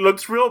like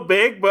looks real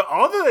big, but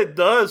all that it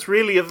does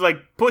really is like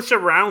push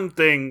around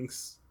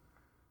things.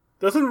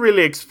 Doesn't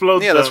really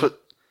explode. Yeah, them.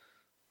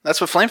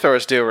 that's what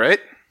flamethrowers do, right?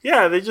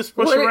 Yeah, they just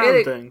push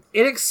around things.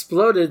 It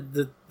exploded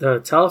the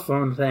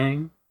telephone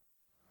thing,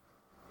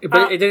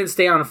 but it didn't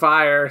stay on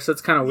fire, so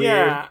it's kind of weird.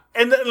 Yeah,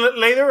 and then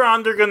later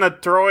on they're gonna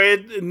throw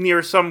it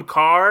near some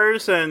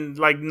cars, and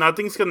like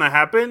nothing's gonna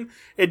happen.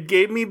 It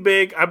gave me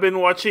big. I've been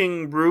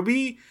watching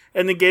Ruby,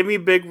 and it gave me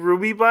big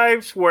Ruby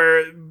vibes,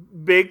 where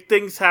big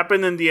things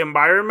happen in the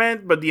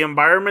environment, but the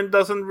environment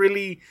doesn't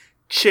really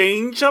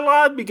change a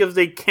lot because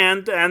they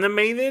can't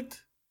animate it.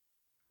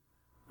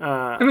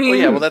 I mean, Well,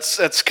 yeah. Well, that's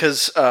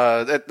because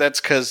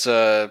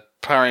Power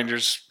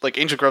Rangers, like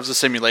Angel Grove's a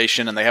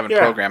simulation, and they haven't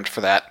programmed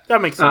for that.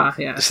 That makes sense.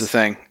 yeah. This is the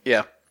thing.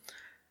 Yeah.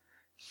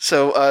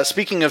 So,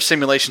 speaking of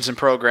simulations and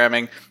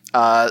programming,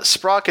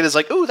 Sprocket is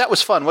like, "Ooh, that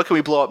was fun. What can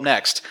we blow up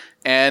next?"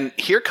 And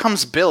here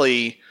comes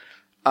Billy,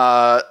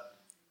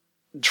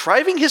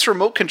 driving his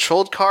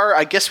remote-controlled car.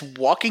 I guess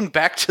walking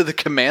back to the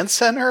command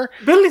center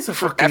Billy's a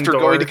fucking after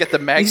dork. going to get the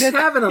He's magnet. just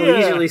having a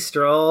leisurely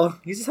stroll.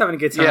 He's just having a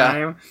good Yeah.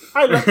 time.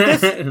 I love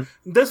this.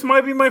 This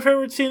might be my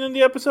favorite scene in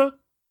the episode.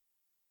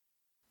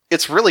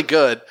 It's really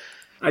good.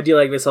 I do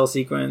like this whole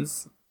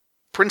sequence.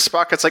 Prince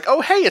Sprocket's like,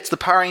 "Oh, hey, it's the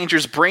Power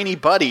Rangers' brainy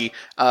buddy.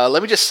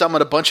 Let me just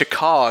summon a bunch of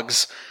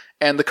cogs."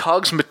 And the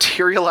cogs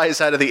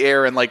materialize out of the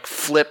air and, like,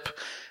 flip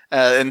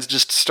and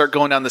just start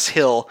going down this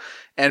hill.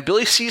 And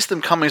Billy sees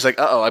them coming. He's like,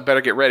 "Uh-oh, I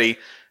better get ready."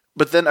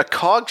 But then a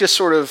cog just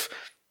sort of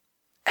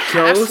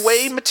halfway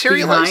Ghosts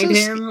materializes.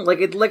 behind him. Like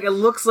it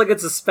looks like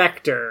it's a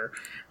specter.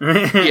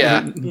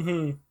 Yeah.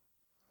 Mm-hmm.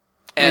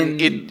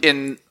 And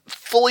in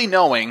fully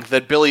knowing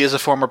that Billy is a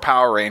former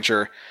Power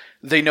Ranger,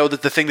 they know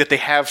that the thing that they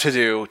have to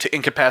do to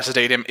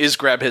incapacitate him is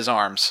grab his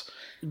arms.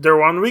 Their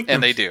one weakness.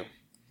 And they do.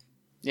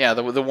 Yeah,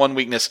 the one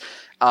weakness.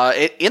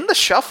 In the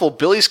shuffle,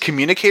 Billy's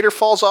communicator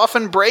falls off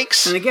and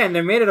breaks. And again,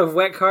 they're made out of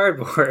wet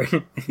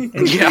cardboard.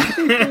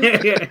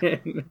 Yeah.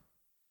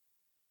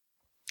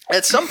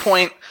 At some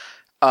point,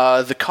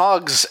 the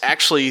Cogs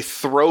actually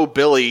throw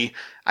Billy,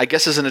 I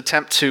guess as an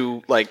attempt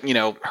to,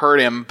 hurt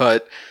him,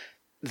 but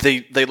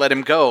they let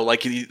him go.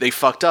 Like, they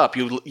fucked up.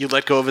 You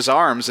let go of his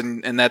arms,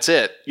 and that's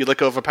it. You let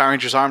go of a Power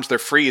Ranger's arms, they're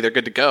free, they're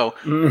good to go.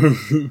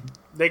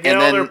 They get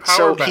all their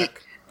power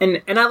back.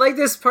 And I like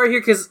this part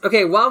here because,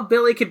 okay, while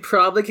Billy could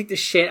probably kick the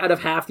shit out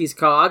of half these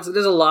Cogs,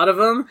 there's a lot of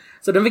them,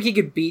 so I don't think he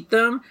could beat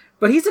them,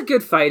 but he's a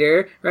good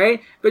fighter,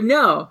 right? But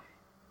no,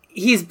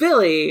 he's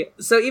Billy,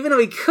 so even though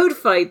he could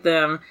fight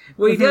them,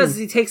 what he does is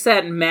he takes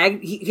that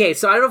okay,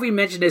 so I don't know if we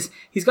mentioned this,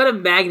 he's got a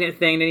magnet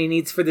thing that he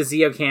needs for the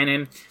Zeo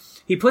cannon.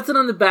 He puts it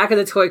on the back of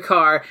the toy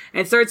car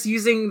and starts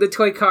using the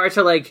toy car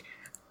to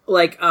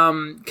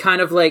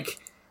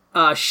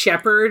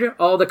shepherd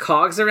all the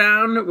Cogs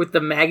around with the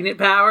magnet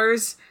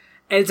powers.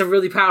 And it's a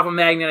really powerful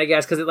magnet, I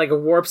guess, because it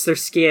warps their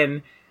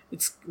skin.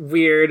 It's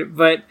weird,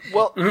 but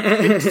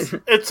it's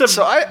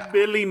a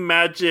Billy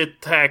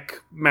Magitech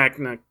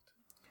magnet.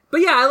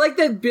 But yeah, I like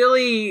that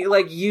Billy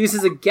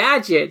uses a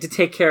gadget to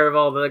take care of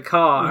all the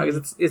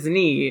Cogs. It's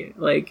neat.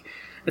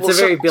 It's a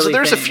very Billy. So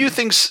there's thing. a few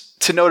things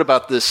to note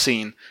about this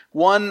scene.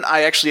 One,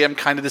 I actually am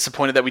kind of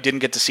disappointed that we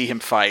didn't get to see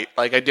him fight.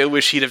 I do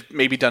wish he'd have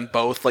maybe done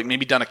both,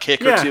 maybe done a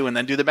kick or two and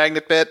then do the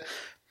magnet bit.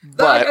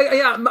 But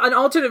an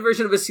alternate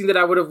version of a scene that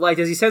I would have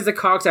liked is he sends the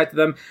Cogs after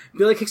them.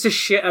 Billy kicks the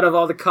shit out of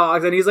all the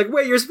Cogs, and he's like,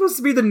 "Wait, you're supposed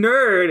to be the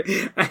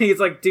nerd." And he's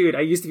like, "Dude,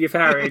 I used to be a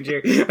Power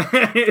Ranger."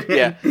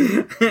 Yeah,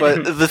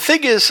 but the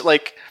thing is,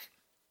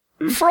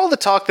 for all the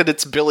talk that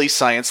it's Billy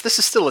science, this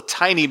is still a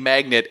tiny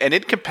magnet, and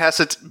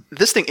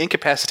this thing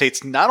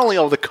incapacitates not only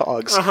all the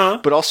Cogs,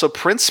 but also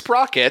Prince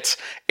Sprocket,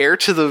 heir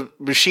to the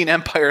Machine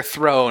Empire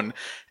throne,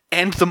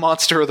 and the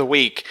Monster of the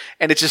Week,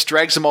 and it just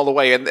drags them all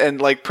away. And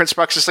Prince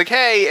Sprocket's just like,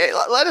 hey,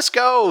 let us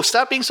go!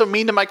 Stop being so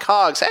mean to my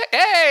Cogs!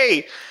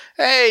 Hey,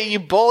 you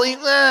bully!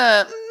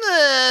 The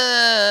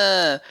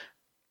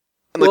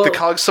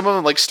Cogs, some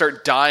of them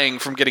start dying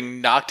from getting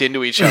knocked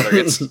into each other.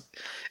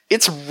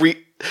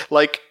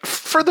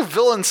 For the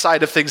villain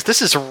side of things,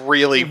 this is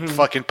really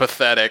fucking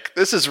pathetic.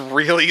 This is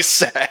really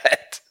sad.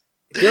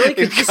 Billy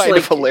It's kind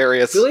of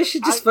hilarious. Billy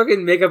should just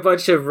fucking make a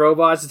bunch of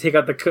robots to take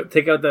out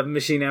the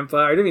Machine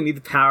Empire. I don't even need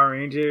the Power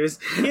Rangers.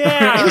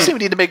 Yeah, he doesn't even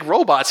need to make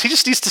robots. He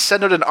just needs to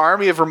send out an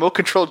army of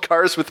remote-controlled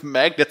cars with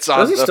magnets on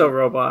them. Those are still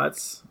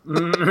robots.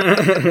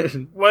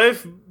 What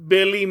if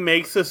Billy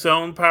makes his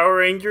own Power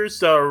Rangers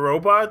that are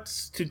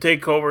robots to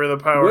take over the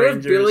Power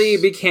Rangers? What if Billy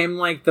became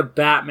the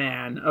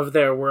Batman of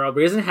their world?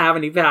 But he doesn't have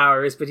any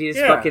powers, but he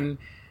just fucking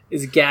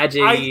is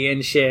gadgety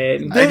and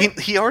shit. I mean,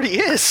 he already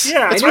is.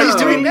 Yeah, that's what he's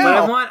doing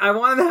now. But I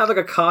want him to have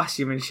a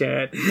costume and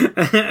shit.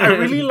 I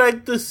really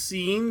like the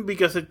scene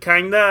because it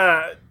kind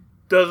of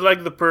does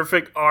the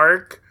perfect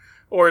arc,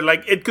 or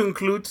it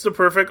concludes the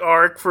perfect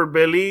arc for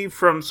Billy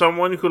from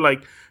someone who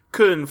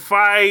couldn't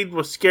fight,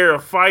 was scared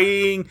of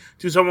fighting,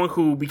 to someone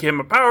who became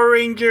a Power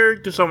Ranger,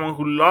 to someone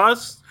who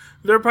lost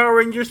their Power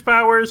Rangers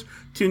powers,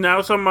 to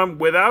now someone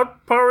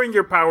without Power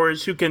Ranger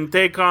powers who can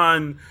take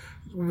on,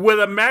 with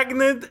a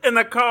magnet and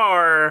a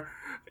car,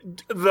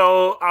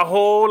 though, a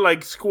whole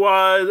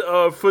squad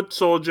of foot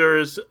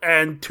soldiers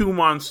and 2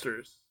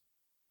 monsters.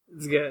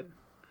 It's good.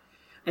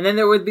 And then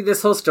there would be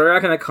this whole story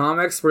arc in the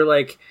comics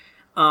where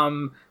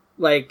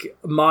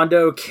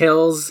Mondo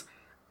kills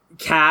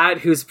Kat,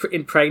 who's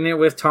pregnant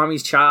with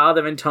Tommy's child,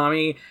 and then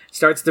Tommy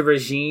starts the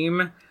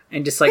regime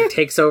and just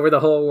takes over the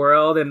whole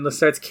world and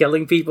starts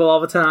killing people all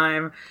the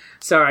time.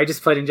 Sorry, I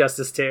just played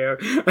Injustice 2.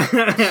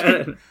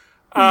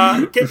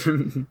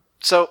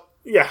 So,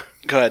 yeah.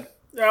 Go ahead.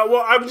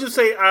 Well, I would just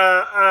say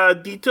a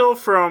detail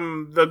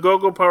from the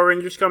Go-Go Power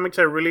Rangers comics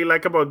I really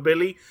like about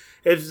Billy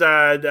is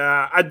that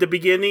at the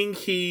beginning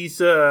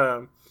he's...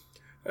 or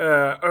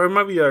it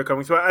might be the other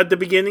comics, but at the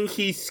beginning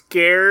he's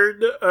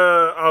scared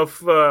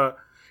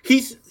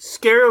he's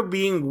scared of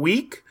being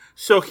weak,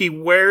 so he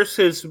wears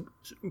his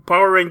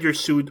Power Ranger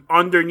suit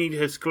underneath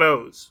his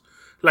clothes.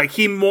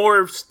 He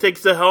morphs,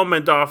 takes the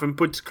helmet off, and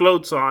puts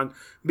clothes on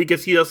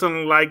because he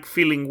doesn't like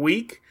feeling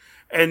weak.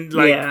 And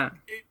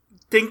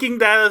thinking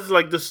that as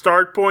the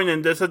start point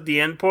and this at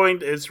the end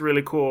point is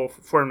really cool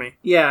for me.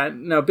 Yeah,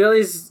 no,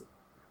 Billy's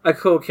a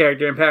cool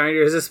character in Power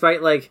Rangers,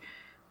 despite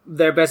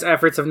their best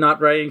efforts of not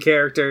writing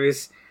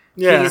characters.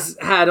 Yeah. He's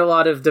had a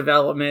lot of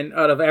development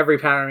out of every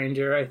Power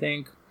Ranger, I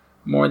think,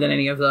 more than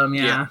any of them.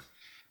 Yeah.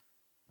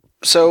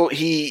 So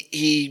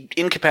he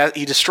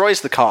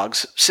destroys the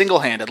Cogs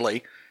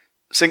single-handedly,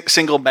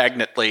 single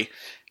magnetly,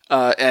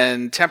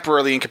 and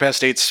temporarily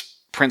incapacitates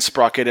Prince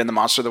Sprocket and the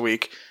Monster of the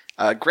Week.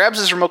 Grabs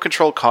his remote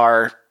control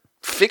car,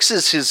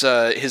 fixes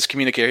his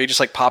communicator. He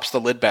just pops the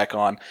lid back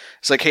on.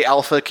 It's like, hey,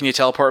 Alpha, can you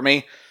teleport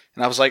me?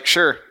 And I was like,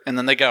 sure. And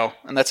then they go,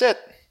 and that's it.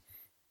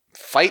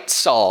 Fight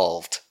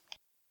solved.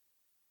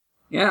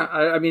 Yeah,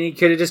 I mean, he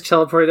could have just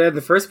teleported in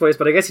the first place,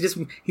 but I guess he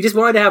just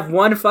wanted to have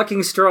one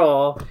fucking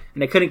stroll,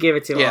 and they couldn't give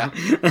it to him.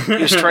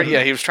 He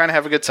was trying to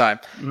have a good time.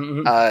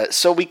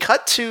 So we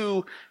cut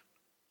to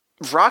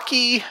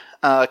Rocky,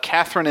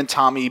 Catherine, and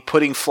Tommy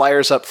putting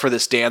flyers up for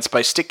this dance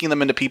by sticking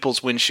them into people's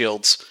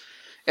windshields.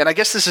 And I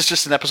guess this is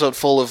just an episode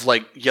full of,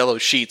 like, yellow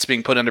sheets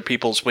being put under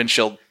people's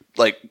windshield,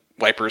 like,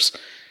 wipers.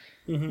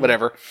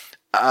 Whatever.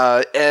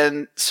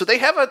 And so they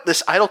have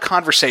this idle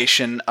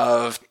conversation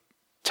of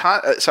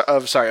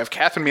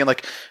Catherine being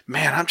like,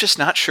 man, I'm just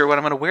not sure what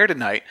I'm going to wear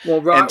tonight. Well,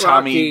 and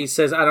Tommy Rocky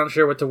says, I'm not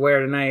sure what to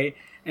wear tonight.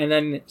 And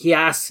then he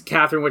asks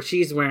Catherine what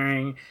she's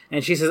wearing,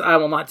 and she says, I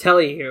will not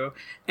tell you.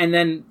 And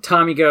then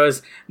Tommy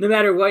goes, no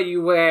matter what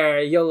you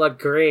wear, you'll look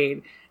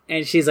great.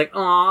 And she's like,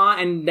 aw,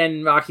 and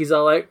then Rocky's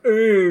all like,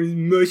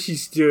 mushy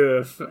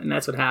stuff. And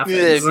that's what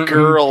happens.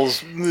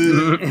 Girls.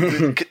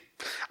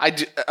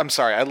 I'm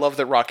sorry, I love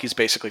that Rocky's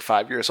basically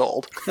 5 years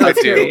old. I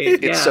do.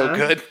 Great, It's so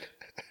good.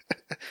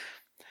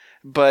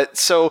 But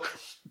so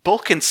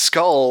Bulk and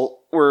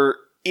Skull were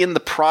in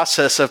the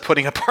process of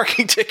putting a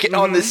parking ticket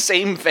on the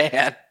same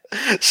van.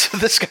 So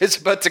this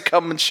guy's about to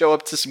come and show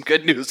up to some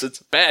good news.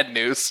 It's bad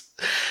news.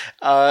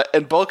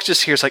 And Bulk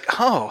just hears like,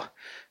 oh,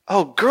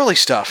 girly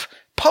stuff.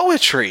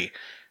 Poetry.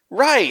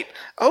 Right.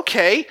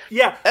 Okay.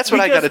 Yeah. That's what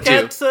I gotta do.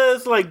 Kat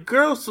says, like,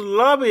 girls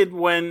love it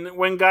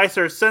when guys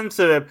are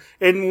sensitive.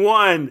 And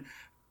one,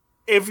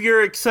 if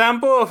your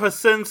example of a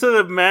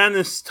sensitive man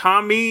is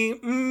Tommy,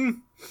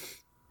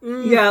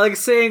 Yeah, like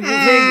saying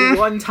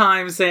one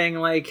time saying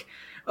like,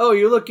 "Oh,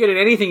 you look good in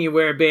anything you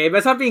wear, babe."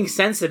 That's not being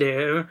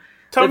sensitive.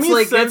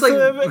 Tommy's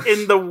sensitive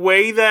in the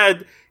way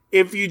that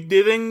if you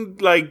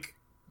didn't like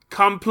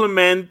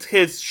compliment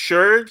his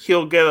shirt,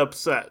 he'll get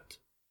upset.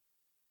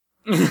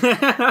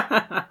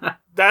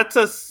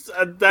 That's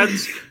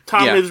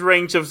Tommy's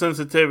range of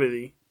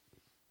sensitivity.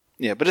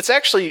 Yeah, but it's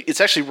actually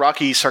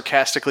Rocky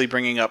sarcastically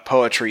bringing up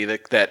poetry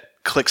that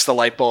clicks the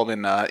light bulb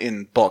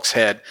in Bulk's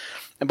head.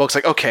 And Bulk's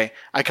like, okay,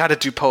 I gotta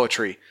do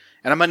poetry,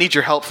 and I'm gonna need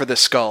your help for this,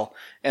 Skull.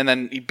 And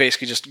then he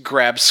basically just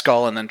grabs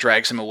Skull and then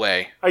drags him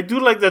away. I do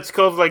like that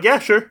Skull's like, yeah,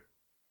 sure.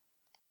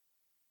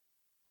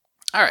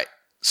 Alright,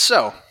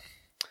 so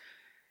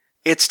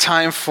it's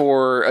time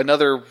for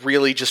another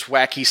really just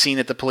wacky scene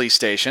at the police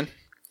station.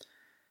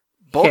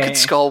 Bulk and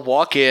Skull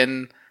walk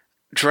in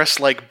dressed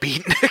like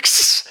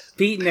beatniks.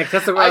 Beatnik,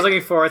 that's the word I was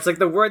looking for. It's like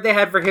the word they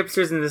had for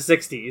hipsters in the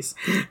 60s.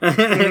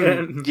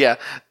 Yeah.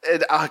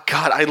 And,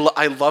 God,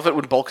 I love it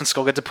when Bulk and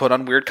Skull get to put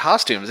on weird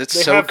costumes. It's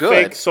they so have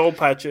good. Fake soul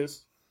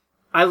patches.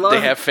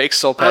 They have fake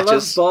soul patches. I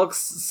love Bulk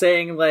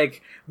saying,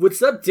 like,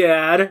 what's up,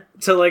 Dad?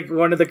 To, like,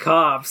 one of the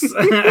cops.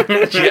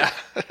 Yeah.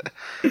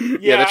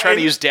 Yeah, they're trying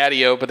to use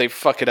Daddy-O, but they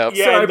fuck it up.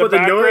 Yeah, Sorry about the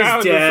noise,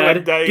 background, Dad. it's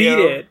like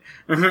Daddy-O.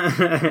 Beat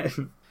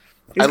it.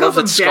 I love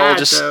that Skull Dad,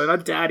 just... though,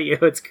 not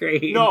Daddy-O. It's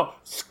great. No,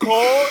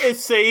 Skull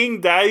is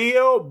saying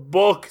Daddy-O,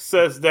 Bulk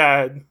says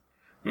Dad.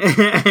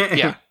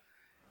 Yeah.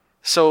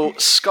 So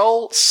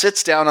Skull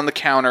sits down on the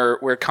counter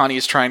where Connie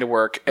is trying to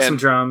work Some and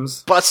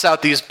drums. busts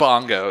out these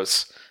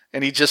bongos.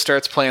 And he just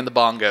starts playing the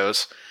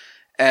bongos.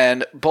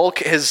 And Bulk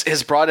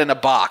has brought in a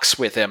box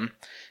with him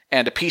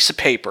and a piece of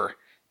paper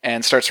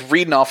and starts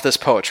reading off this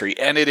poetry.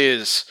 And it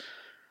is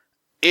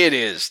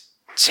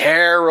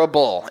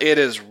terrible. It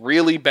is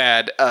really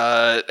bad.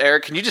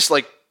 Eric, can you just,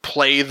 like,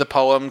 play the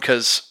poem?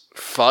 Because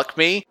fuck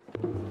me.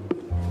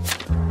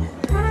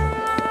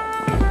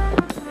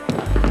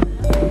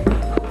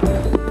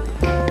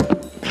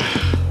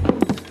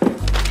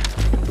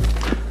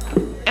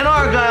 An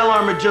Argyle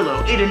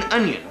armadillo ate an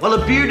onion while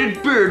a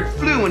bearded bird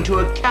flew into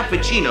a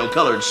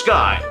cappuccino-colored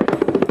sky.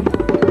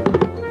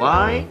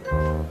 Why?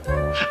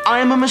 I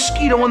am a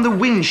mosquito on the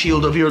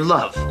windshield of your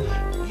love.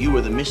 You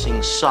are the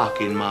missing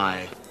sock in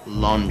my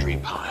laundry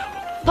pile.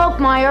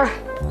 Bulkmeyer,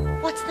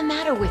 what's the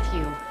matter with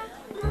you?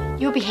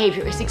 Your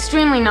behavior is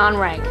extremely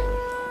non-rank.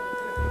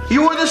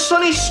 You are the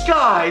sunny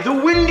sky, the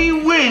windy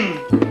wind.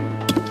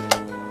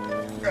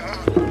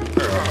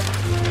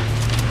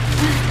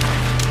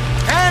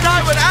 And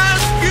I would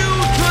ask you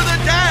to the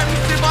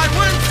dance if I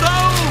weren't so...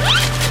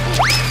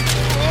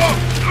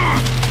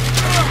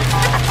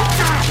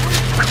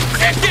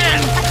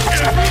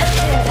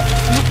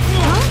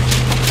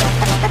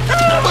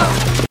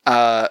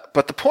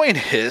 But the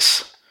point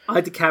is... I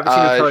like the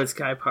cappuccino-colored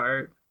sky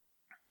part.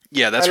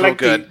 Yeah, that's I real like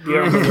good. the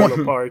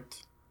armadillo part.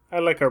 I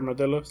like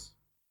armadillos.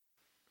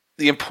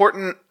 The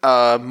important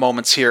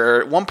moments here.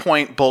 At one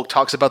point, Bulk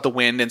talks about the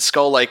wind, and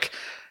Skull, like,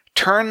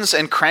 turns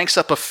and cranks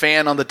up a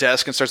fan on the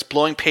desk and starts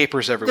blowing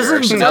papers everywhere.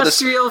 This is So an now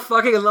industrial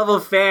fucking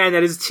level fan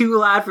that is too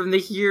loud for them to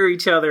hear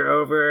each other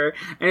over,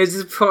 and it's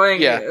just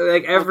pouring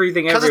like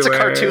everything because everywhere. it's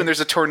a cartoon,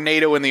 there's a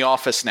tornado in the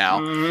office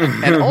now.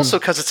 And also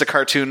because it's a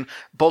cartoon,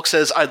 Bulk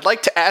says, I'd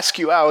like to ask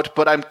you out,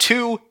 but I'm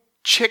too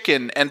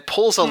chicken, and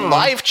pulls a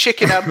live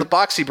chicken out of the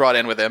box he brought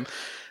in with him.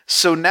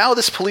 So now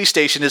this police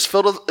station is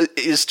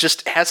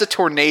has a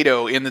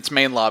tornado in its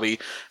main lobby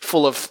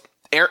full of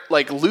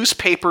loose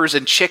papers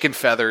and chicken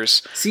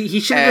feathers. See, he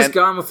should have just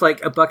gone with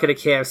like a bucket of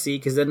KFC,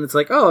 because then it's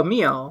like, oh, a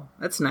meal.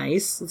 That's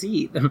nice. Let's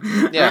eat.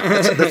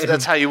 Yeah,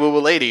 that's how you woo a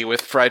lady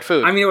with fried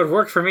food. I mean, it would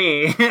work for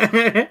me.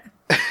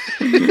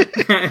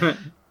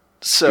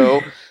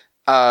 So,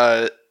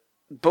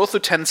 both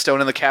Lieutenant Stone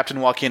and the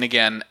captain walk in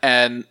again,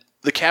 and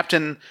the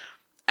captain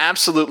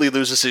absolutely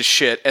loses his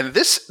shit. And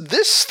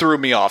this threw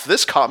me off.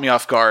 This caught me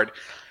off guard.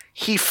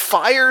 He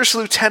fires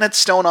Lieutenant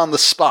Stone on the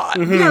spot.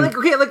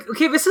 Mm-hmm. Yeah,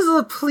 okay, this is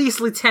a police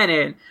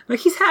lieutenant. Like,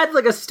 he's had,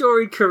 like, a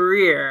storied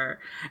career.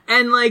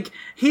 And, like,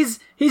 his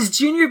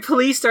junior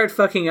police start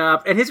fucking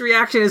up, and his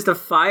reaction is to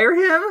fire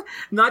him?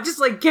 Not just,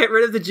 like, get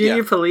rid of the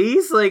junior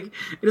police? Like,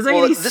 it doesn't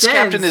make any sense. This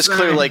captain is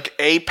clearly, like,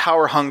 A,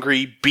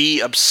 power-hungry,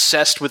 B,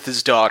 obsessed with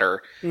his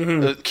daughter.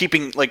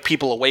 Keeping, like,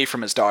 people away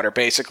from his daughter,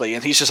 basically.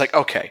 And he's just like,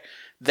 okay,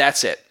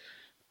 that's it.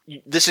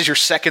 This is your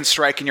second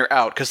strike and you're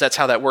out, because that's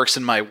how that works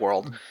in my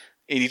world.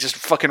 And he just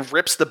fucking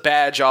rips the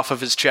badge off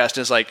of his chest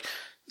and is like,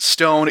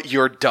 Stone,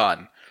 you're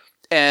done.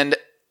 And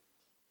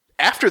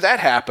after that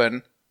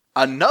happened,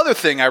 another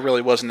thing I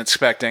really wasn't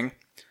expecting,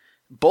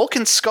 Bulk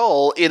and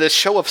Skull, in a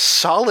show of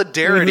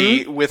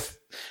solidarity with...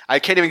 I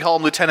can't even call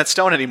him Lieutenant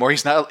Stone anymore.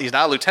 He's not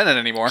a lieutenant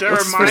anymore.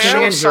 Jeremiah. In a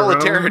show of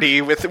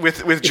solidarity with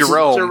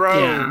Jerome.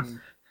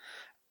 Jerome.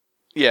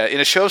 Yeah, in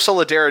a show of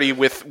solidarity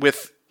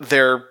with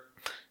their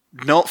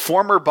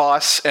former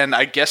boss and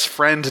I guess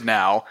friend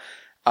now...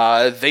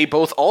 they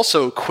both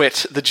also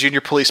quit the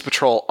Junior Police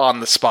Patrol on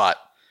the spot.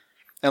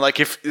 And, like,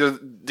 if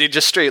they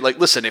just straight, like,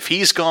 listen, if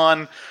he's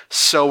gone,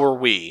 so are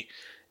we.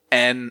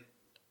 And,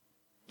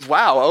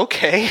 wow,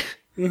 okay.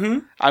 Mm-hmm.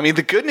 I mean,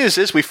 the good news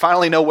is we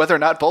finally know whether or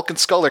not Bulk and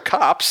Skull are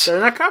cops. They're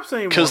not cops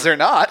anymore. Because they're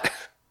not.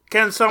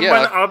 Can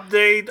someone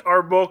update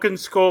our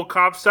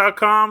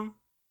BulkandSkullCops.com?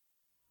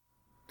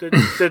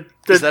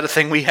 Is that a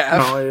thing we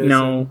have?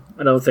 No,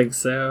 I don't think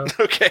so.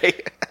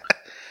 Okay.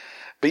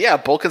 But yeah,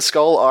 Bulk and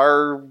Skull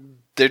are...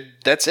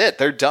 that's it.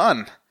 They're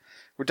done.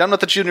 We're done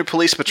with the Junior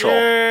Police Patrol.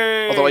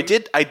 Yay. Although I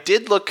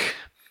did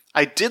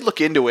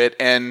look into it,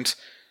 and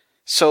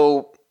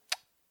so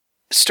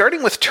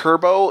starting with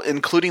Turbo,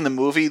 including the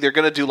movie, they're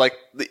gonna do like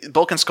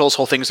Bulk and Skull's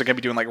whole thing is they're gonna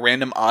be doing like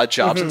random odd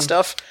jobs and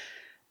stuff.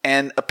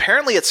 And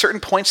apparently, at certain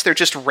points, they're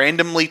just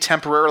randomly,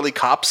 temporarily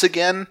cops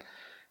again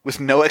with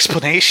no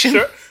explanation.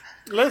 Sure.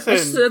 Listen,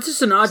 that's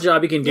just an odd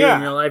job you can do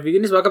in real life. You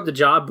can just walk up to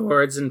job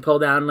boards and pull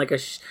down like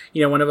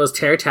one of those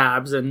tear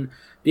tabs and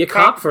be a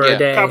cop for a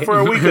day. Cop for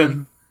a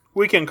weekend.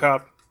 Weekend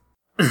cop.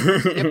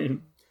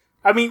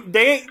 I mean,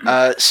 they...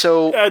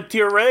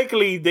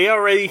 theoretically, they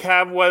already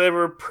have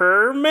whatever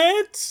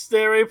permits.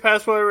 They already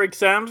passed whatever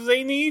exams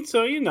they need,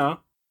 so, you know.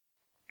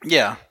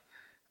 Yeah.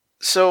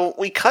 So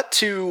we cut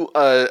to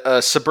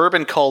a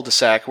suburban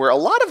cul-de-sac where a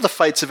lot of the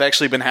fights have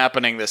actually been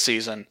happening this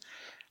season.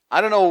 I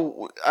don't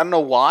know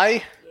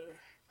why.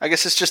 I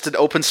guess it's just an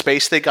open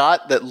space they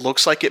got that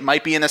looks like it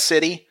might be in a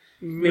city.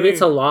 Maybe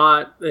it's a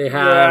lot they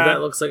have that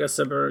looks like a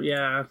suburb,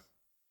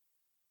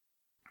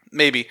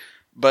 Maybe.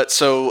 But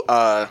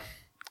so,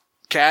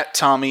 Kat,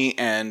 Tommy,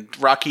 and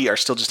Rocky are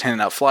still just handing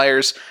out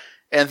flyers,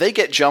 and they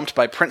get jumped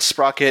by Prince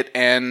Sprocket,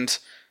 and...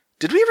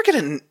 Did we ever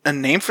get a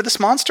name for this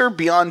monster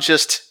beyond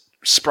just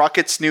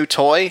Sprocket's new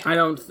toy? I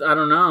don't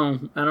know.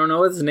 I don't know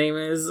what his name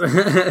is.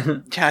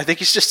 Yeah, I think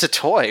he's just a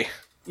toy.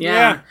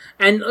 Yeah.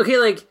 And, okay,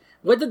 like,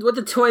 what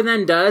the toy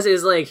then does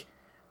is, like,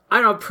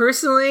 I don't know,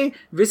 personally,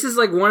 this is,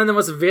 like, one of the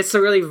most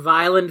viscerally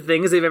violent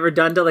things they've ever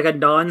done to, like, a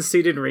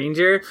non-suited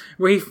ranger,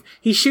 where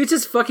he shoots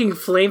his fucking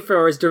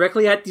flamethrowers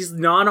directly at these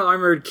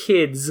non-armored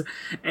kids,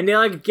 and they,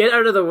 like, get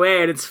out of the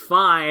way, and it's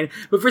fine.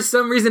 But for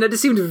some reason, that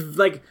just seemed,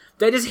 like,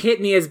 that just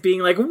hit me as being,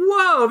 like,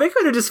 whoa, they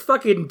could have just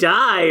fucking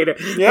died.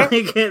 Yeah.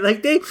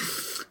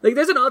 Like,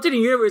 there's an alternate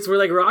universe where,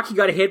 like, Rocky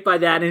got hit by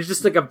that, and it's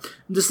just like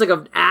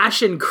a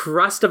ashen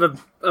crust of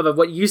a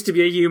what used to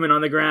be a human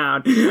on the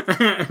ground.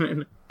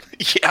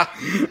 Yeah.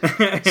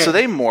 So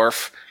they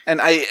morph, and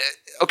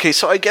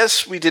so I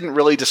guess we didn't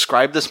really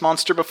describe this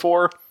monster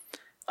before.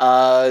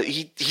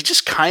 He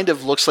just kind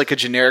of looks like a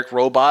generic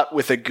robot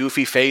with a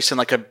goofy face and,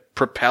 like, a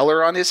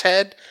propeller on his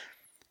head.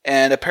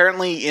 And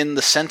apparently in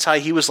the Sentai,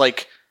 he was,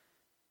 like,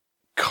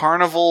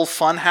 Carnival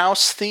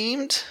Funhouse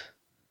themed.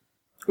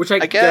 Which I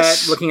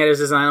guess, looking at his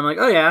design, I'm like,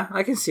 oh yeah,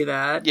 I can see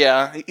that.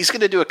 Yeah, he's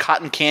going to do a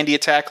cotton candy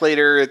attack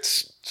later.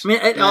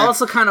 It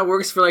also kind of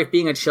works for, like,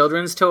 being a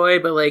children's toy,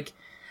 but, like,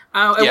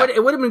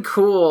 it would have been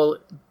cool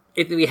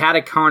if we had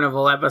a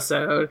carnival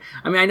episode.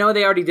 I mean, I know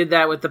they already did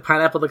that with the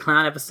Pineapple the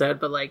Clown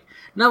episode, but, like,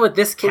 not with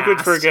this cast. Who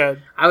could forget?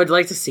 I would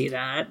like to see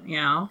that, you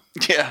know?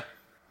 Yeah.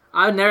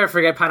 I would never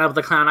forget Pineapple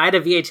the Clown. I had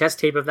a VHS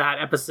tape of that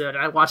episode,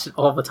 and I watched it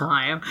all the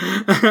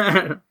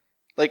time.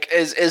 Like,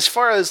 as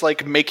far as,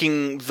 like,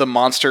 making the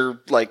monster,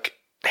 like,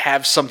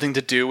 have something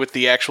to do with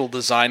the actual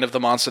design of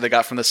the monster they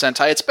got from the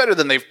Sentai, it's better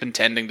than they've been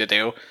tending to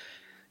do.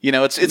 You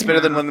know, it's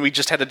better than when we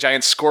just had a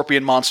giant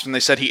scorpion monster and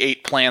they said he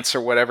ate plants or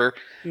whatever.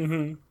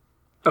 Mm-hmm.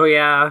 Oh,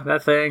 yeah,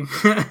 that thing.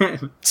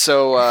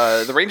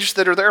 So, the Rangers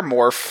that are there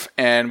morph,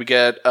 and we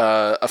get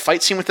a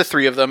fight scene with the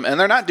three of them, and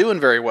they're not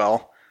doing very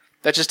well.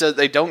 That just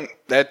they don't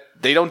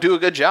do a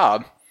good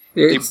job.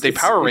 They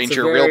Power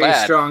Ranger it's a real very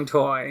bad. strong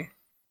toy.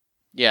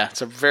 Yeah,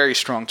 it's a very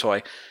strong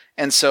toy.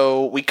 And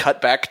so we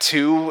cut back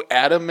to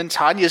Adam and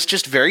Tanya's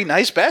just very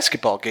nice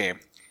basketball game.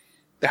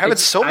 They're having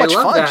so I much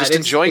love fun that. just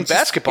It's- enjoying it's just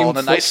basketball on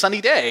a nice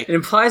sunny day. It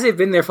implies they've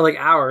been there for like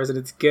hours, and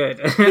it's good.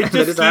 They're Just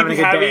keep having a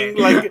good having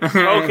day. like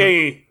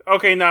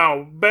okay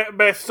now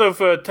best of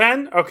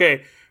 10,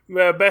 okay,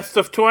 best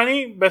of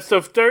 20, best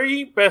of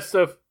 30, best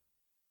of.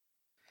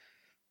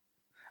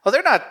 Oh,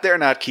 they're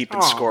not keeping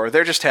Aw. score.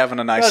 They're just having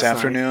a nice That's nice.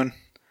 afternoon.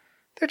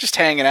 They're just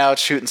hanging out,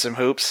 shooting some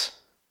hoops,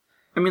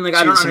 I mean, like I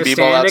shooting don't some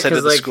b-ball understand it outside of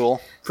because the like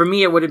school. for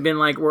me, it would have been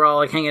like we're all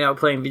like hanging out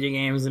playing video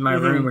games in my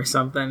room or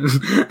something.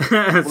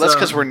 Well, that's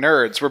because we're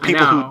nerds. We're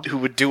people know. who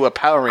would do a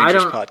Power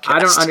Rangers podcast. I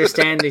don't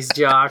understand these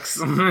jocks.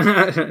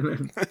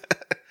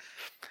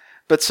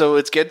 But so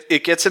it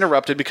gets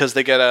interrupted because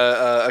they get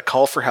a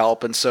call for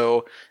help, and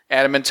so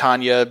Adam and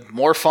Tanya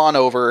morph on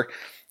over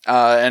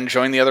and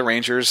join the other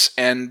Rangers.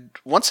 And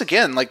once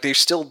again, like they're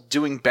still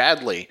doing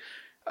badly.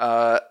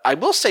 I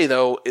will say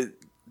though,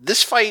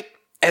 this fight,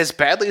 as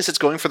badly as it's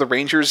going for the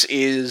Rangers,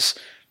 is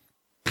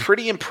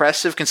pretty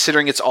impressive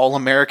considering it's all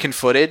American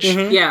footage.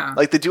 Yeah.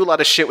 Like they do a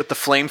lot of shit with the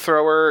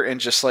flamethrower and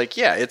just like,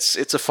 yeah, it's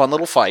a fun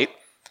little fight.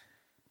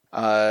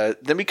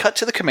 Then we cut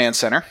to the command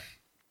center.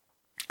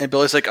 And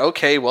Billy's like,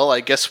 okay, well, I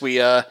guess we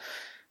got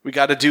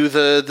to do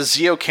the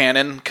Zeo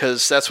cannon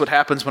because that's what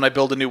happens when I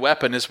build a new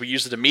weapon is we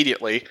use it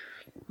immediately.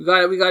 We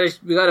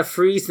gotta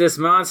freeze this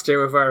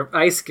monster with our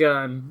ice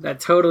gun that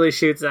totally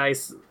shoots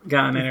ice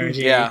gun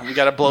energy. Yeah, we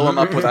got to blow him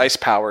up with ice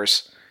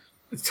powers.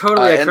 It's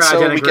totally a and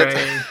so cryogenic we get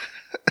ray.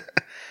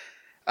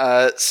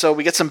 So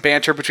we get some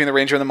banter between the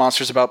Ranger and the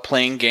monsters about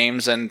playing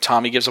games, and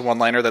Tommy gives a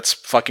one-liner that's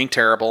fucking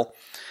terrible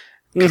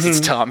because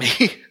it's Tommy.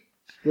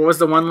 What was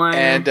the one line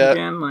And,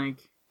 again?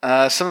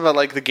 Like, Some of it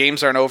like the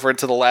games aren't over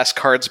until the last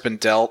card's been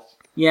dealt.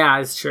 yeah,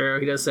 it's true.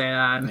 He does say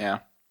that. Yeah.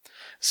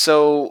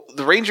 So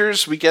the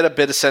Rangers, we get a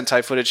bit of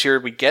Sentai footage here.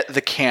 We get the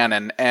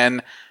cannon,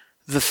 and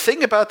the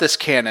thing about this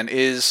cannon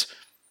is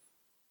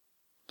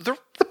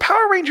the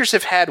Power Rangers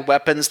have had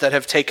weapons that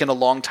have taken a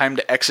long time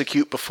to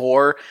execute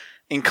before,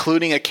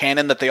 including a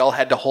cannon that they all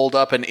had to hold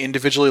up and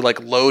individually like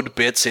load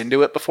bits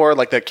into it before,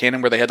 like that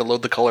cannon where they had to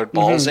load the colored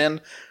balls in.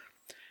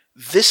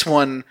 This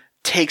one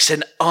takes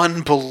an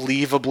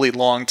unbelievably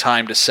long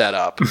time to set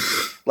up.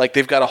 Like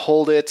they've got to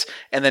hold it,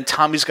 and then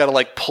Tommy's got to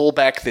like pull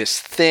back this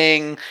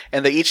thing,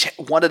 and they each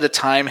one at a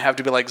time have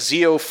to be like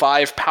Zeo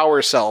 5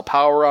 power cell,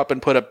 power up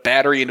and put a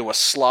battery into a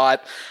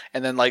slot,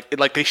 and then like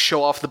they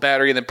show off the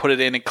battery and then put it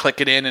in and click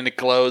it in and it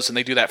glows, and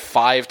they do that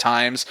 5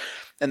 times.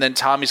 And then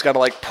Tommy's got to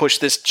like push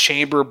this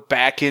chamber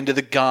back into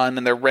the gun,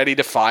 and they're ready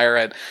to fire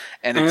it.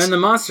 And And it's, then the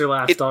monster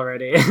laughed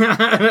already.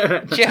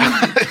 yeah,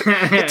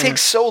 it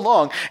takes so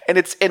long, and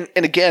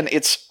again,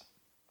 it's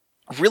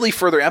really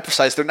further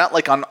emphasized. They're not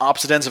like on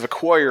opposite ends of a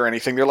quarry or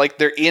anything.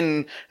 They're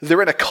in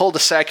a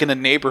cul-de-sac in a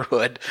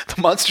neighborhood.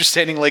 The monster's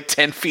standing like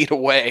 10 feet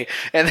away,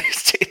 and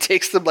it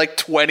takes them like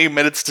 20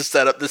 minutes to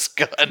set up this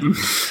gun.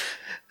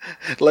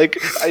 Like,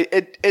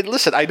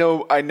 listen, I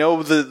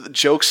know the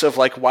jokes of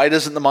like, why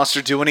doesn't the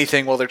monster do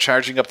anything while they're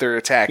charging up their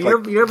attack?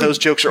 Like, those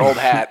jokes are old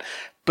hat.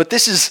 But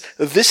this is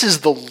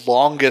the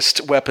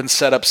longest weapon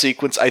setup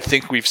sequence I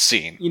think we've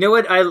seen. You know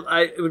what?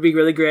 It would be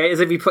really great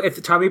is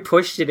if Tommy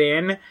pushed it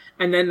in,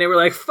 and then they were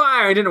like,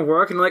 "Fire!" It didn't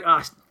work, and like,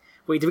 "Oh,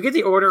 wait, did we get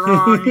the order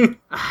wrong?"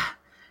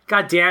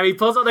 God damn! He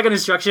pulls out like an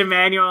instruction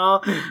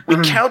manual. We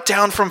count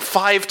down from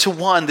 5 to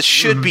 1. This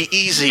should be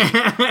easy.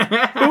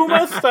 Who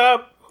messed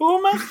up?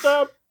 Who messed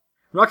up?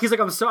 Rocky's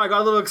like, "I'm sorry, I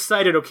got a little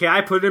excited. Okay,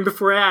 I put it in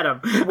before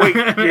Adam." Wait,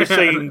 you're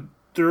saying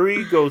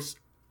 3 goes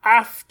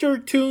after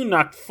 2,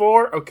 not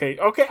 4? Okay,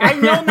 I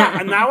know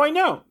now. Now I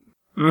know.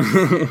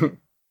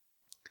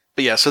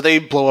 But yeah, so they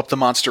blow up the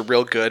monster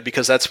real good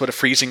because that's what a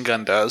freezing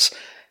gun does.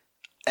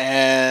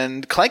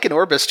 And Clank and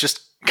Orbis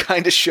just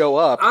kind of show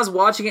up. I was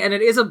watching it, and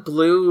it is a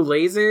blue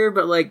laser,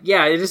 but like,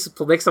 yeah, it just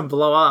makes them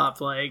blow up.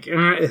 Like,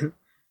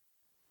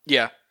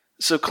 Yeah.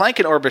 So Clank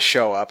and Orbis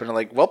show up and are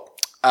like, well,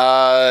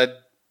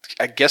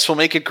 I guess we'll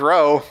make it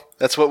grow.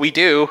 That's what we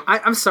do.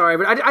 I'm sorry,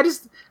 but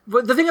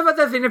but the thing about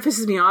that thing that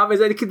pisses me off is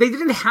that they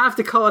didn't have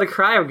to call it a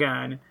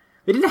cryogun.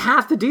 They didn't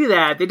have to do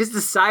that. They just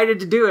decided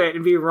to do it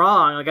and be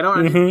wrong. Like, I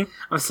don't.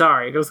 I'm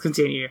sorry. Let's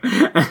continue.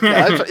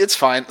 Yeah, it's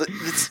fine.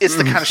 It's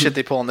the kind of shit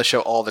they pull on the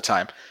show all the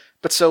time.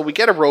 But so we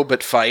get a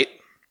robot fight.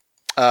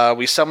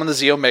 We summon the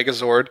Zeo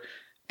Megazord,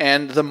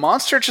 and the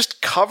monster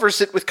just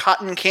covers it with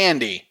cotton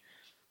candy.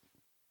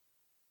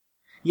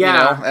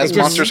 Yeah, as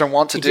monsters are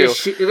wont to do.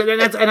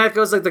 And that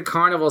goes like the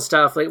carnival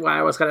stuff. Like, why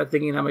I was kind of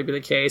thinking that might be the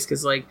case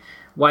because, like,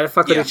 why the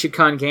fuck would it shoot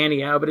cotton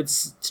candy out? But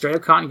it's straight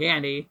up cotton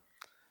candy.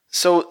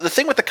 So the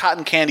thing with the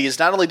cotton candy is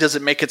not only does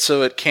it make it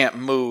so it can't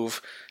move,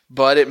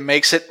 but it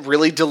makes it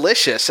really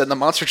delicious, and the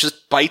monster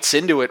just bites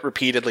into it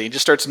repeatedly and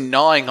just starts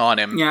gnawing on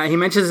him. Yeah, he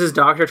mentions his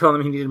doctor told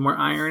him he needed more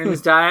iron in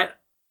his diet.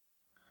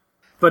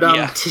 But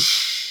and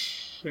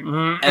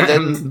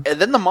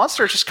then the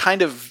monster just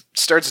kind of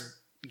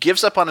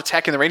gives up on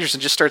attacking the Rangers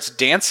and just starts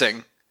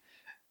dancing.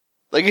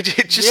 Like it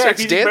just starts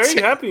he's dancing.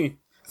 very happy.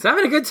 He's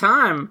having a good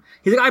time.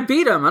 He's like, I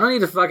beat him. I don't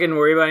need to fucking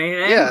worry about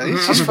anything. Yeah,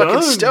 he's just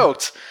fucking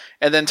stoked.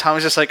 And then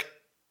Tom's just like,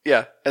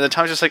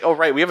 oh,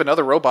 right, we have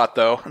another robot,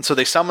 though. And so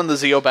they summon the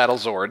Zeo Battle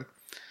Zord.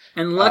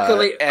 And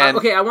luckily,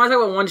 okay, I want to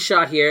talk about one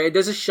shot here.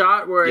 There's a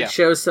shot where it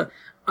shows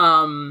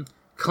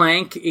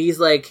Clank. He's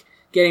like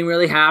getting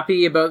really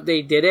happy about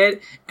they did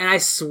it, and I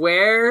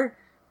swear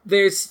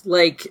there's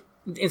like,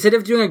 instead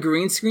of doing a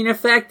green screen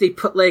effect, they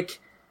put like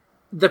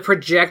the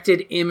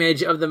projected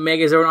image of the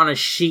Megazord on a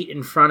sheet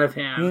in front of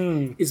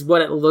him. Is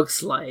what it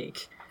looks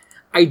like.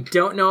 I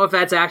don't know if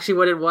that's actually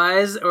what it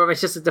was, or if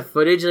it's just the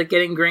footage like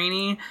getting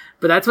grainy,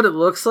 but that's what it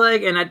looks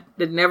like, and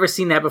I'd never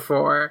seen that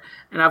before.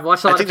 And I've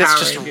watched a lot of Power Rangers. I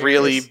think that's just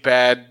really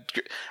bad.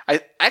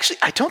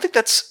 I don't think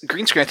that's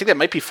green screen. I think that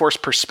might be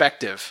forced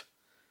perspective.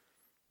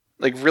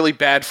 Like, really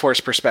bad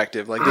forced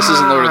perspective. Like, this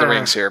isn't Lord of the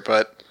Rings here,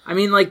 but... I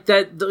mean, like,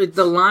 that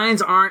the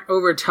lines aren't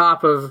over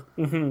top of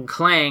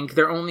Clank.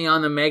 They're only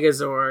on the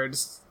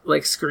Megazord's,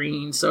 like,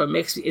 screen, so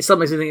it still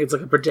makes me think it's,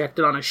 like,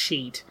 projected on a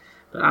sheet.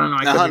 But I don't know.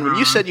 Now, hon, when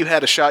you said you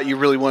had a shot you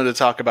really wanted to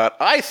talk about,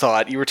 I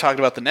thought you were talking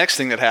about the next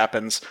thing that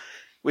happens,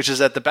 which is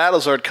that the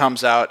Battlezord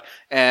comes out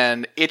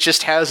and it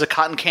just has a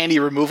cotton candy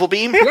removal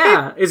beam.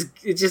 Yeah,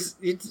 it's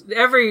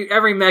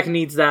every mech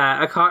needs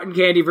that, a cotton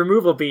candy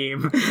removal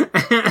beam.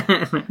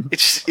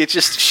 it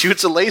just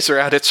shoots a laser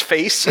out its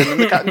face and then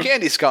the cotton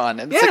candy's gone.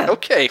 And it's like,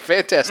 okay,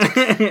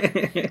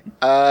 fantastic.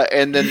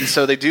 And then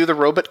so they do the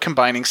robot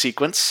combining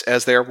sequence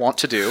as they're wont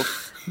to do.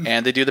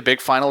 And they do the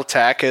big final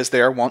attack as they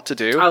are wont to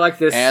do. I like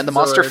this. And the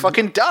monster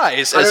fucking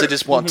dies as it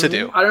is wont to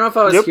do. I don't know if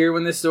I was here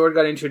when this Zord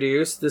got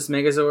introduced, this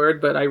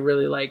Megazord, but I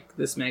really like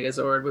this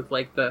Megazord with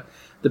like the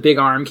big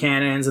arm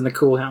cannons and the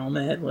cool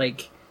helmet.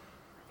 Like,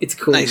 it's a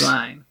cool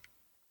design.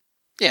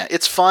 Yeah,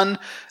 it's fun.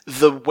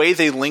 The way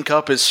they link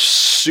up is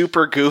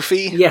super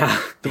goofy.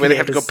 Yeah. The way they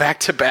have to go back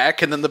to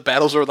back and then the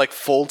Battlezord like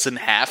folds in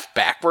half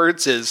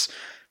backwards is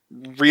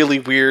really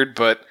weird,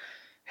 but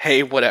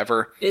hey,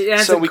 whatever.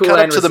 So we cut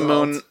up to the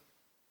moon.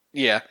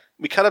 Yeah,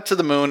 we cut up to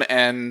the moon,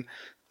 and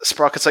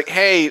Sprocket's like,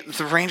 hey,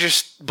 the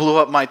Rangers blew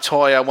up my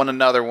toy, I want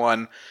another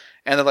one.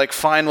 And they're like,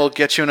 fine, we'll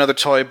get you another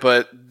toy,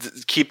 but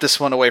keep this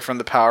one away from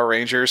the Power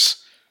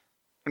Rangers.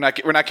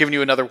 We're not giving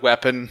you another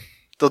weapon.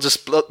 It'll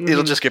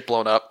just get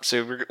blown up,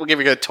 so we'll give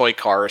you a toy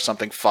car or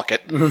something, fuck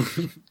it.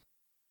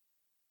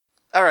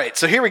 Alright,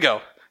 so here we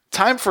go.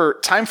 Time for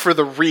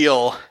the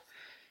real,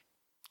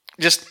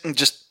 just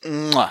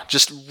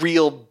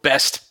real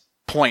best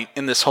point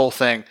in this whole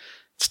thing.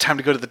 It's time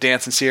to go to the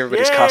dance and see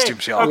everybody's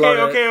costumes, y'all.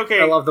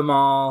 Okay. I love them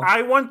all.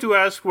 I want to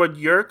ask what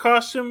your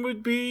costume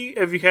would be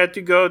if you had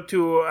to go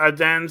to a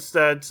dance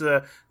that's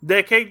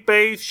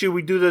decade-based. Should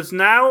we do this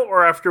now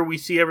or after we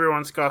see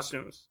everyone's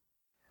costumes?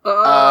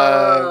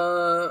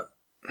 Let's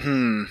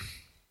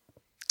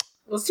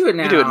do it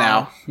now. We do it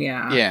now.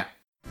 Yeah. Yeah.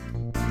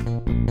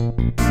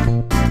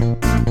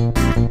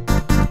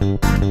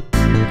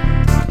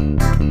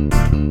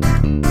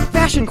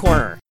 Fashion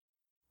Corner.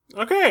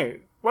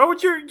 Okay. What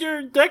would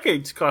your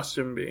Decades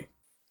costume be?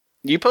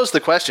 You posed the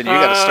question. You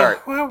gotta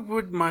start. What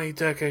would my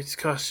Decades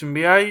costume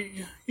be?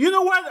 You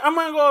know what? I'm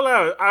gonna go all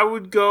out. I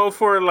would go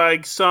for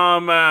like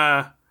some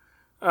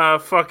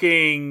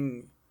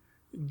fucking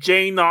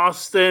Jane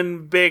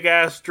Austen big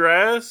ass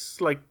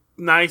dress, like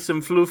nice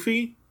and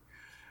floofy.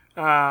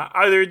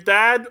 Either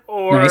that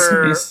or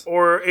nice.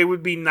 Or it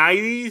would be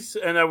 90s,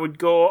 and I would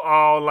go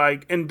all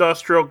like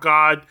industrial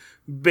god,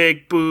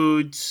 big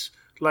boots,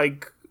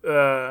 like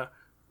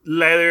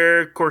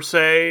leather,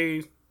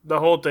 corset, the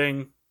whole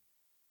thing.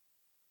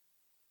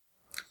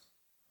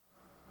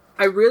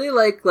 I really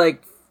like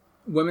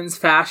women's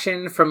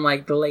fashion from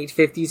like the late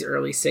 50s,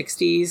 early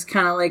 60s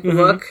kind of like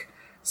look.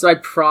 So I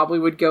probably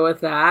would go with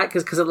that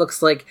because it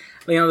looks like,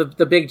 you know,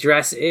 the big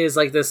dress is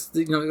like this,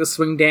 you know, the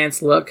swing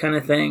dance look kind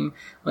of thing.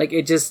 Like I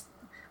just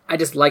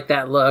like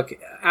that look.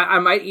 I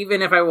might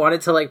even, if I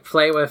wanted to like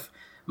play with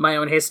my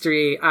own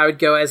history, I would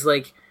go as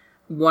like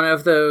one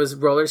of those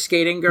roller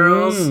skating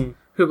girls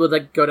who would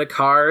like go to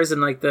cars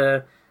and like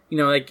the, you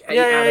know, like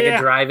a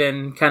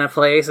drive-in kind of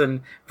place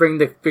and bring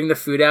the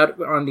food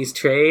out on these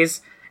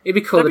trays. It'd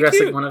be cool to dress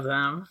like one of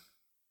them.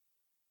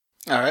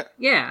 All right.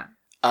 Yeah.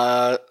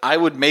 I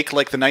would make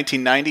like the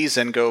 1990s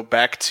and go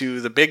back to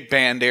the big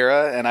band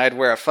era, and I'd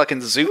wear a fucking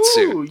zoot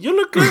suit. Ooh, you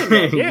look good,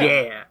 man.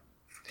 Yeah.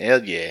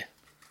 Hell yeah.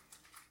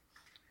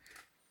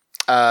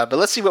 But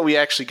let's see what we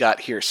actually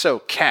got here. So,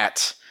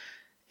 Kat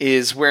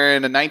is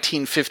wearing a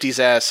 1950s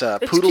ass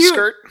poodle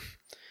skirt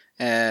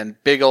and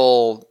big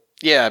old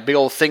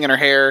thing in her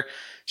hair.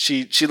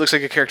 She looks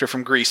like a character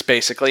from Grease,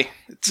 basically.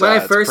 When I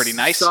first pretty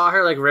nice. saw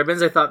her like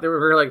ribbons, I thought they were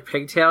her like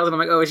pigtails, and I'm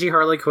like, oh, is she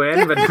Harley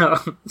Quinn? But no,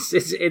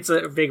 it's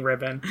a big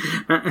ribbon.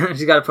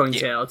 She's got a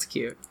ponytail. Yeah. It's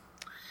cute.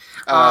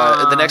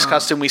 The next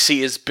costume we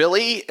see is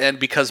Billy, and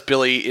because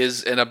Billy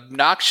is an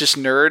obnoxious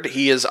nerd,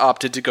 he has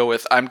opted to go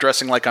with "I'm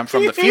dressing like I'm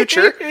from the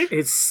future."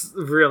 It's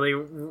really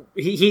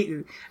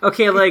he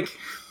like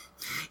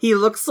he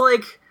looks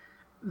like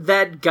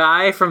that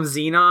guy from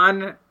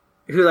Xenon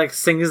who like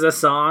sings a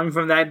song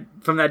from that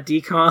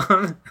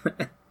DCOM.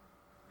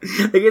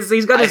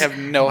 He's got I his. have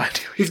no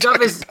idea. He's got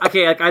this.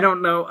 Okay, like I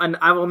don't know, and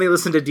I've only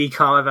listened to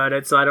DCOM about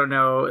it, so I don't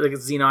know. Like a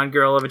Xenon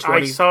Girl of a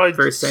I saw it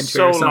 21st century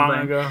so or something. long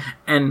ago.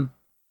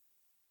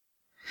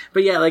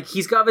 But yeah, like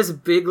he's got this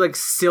big, like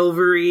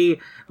silvery,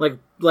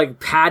 like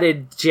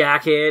padded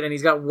jacket, and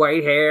he's got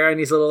white hair, and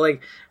these little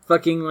like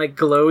fucking like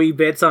glowy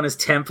bits on his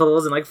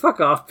temples, and like fuck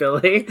off,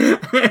 Billy.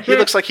 He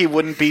looks like he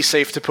wouldn't be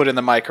safe to put in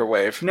the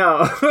microwave.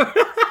 No,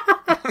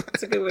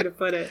 that's a good way to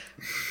put it.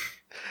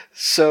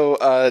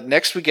 So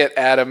next we get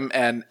Adam,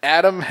 and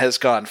Adam has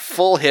gone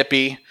full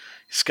hippie.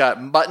 He's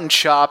got mutton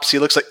chops. He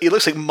looks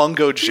like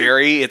Mungo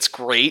Jerry. It's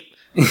great.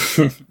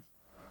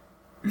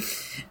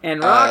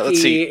 And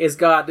let's see. Rocky has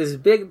got this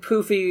big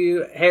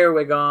poofy hair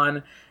wig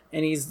on,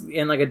 and he's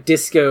in like a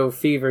disco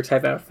fever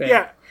type outfit.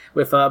 Yeah.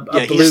 With a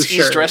blue he's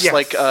shirt. dressed Yes.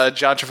 like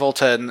John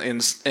Travolta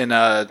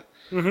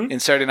in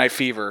Saturday Night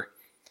Fever,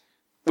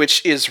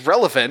 which is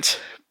relevant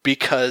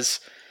because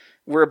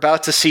we're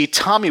about to see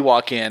Tommy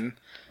walk in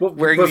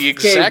wearing the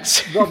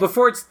exact. Well,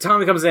 before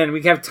Tommy comes in,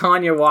 we have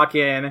Tanya walk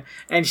in,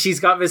 and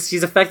she's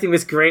affecting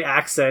this great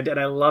accent, and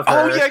I love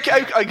her. Oh yeah,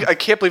 I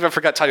can't believe I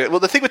forgot Tanya. Well,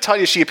 the thing with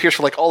Tanya, she appears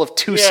for like all of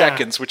 2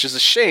 seconds, which is a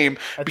shame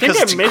because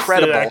I it's missed it,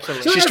 incredible.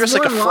 actually. She She's only dressed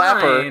has like a one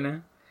flapper.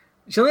 line.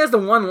 She only has the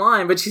one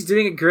line, but she's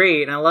doing it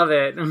great, and I love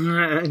it.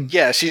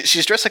 Yeah,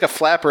 she's dressed like a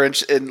flapper,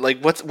 and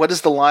like what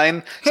is the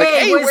line? It's like,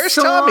 hey, where's where's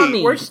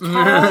Tommy? Where's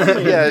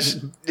Tommy? Yeah,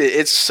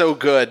 it's so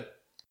good.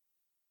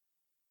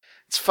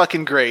 It's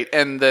fucking great.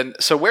 And then,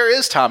 so where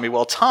is Tommy?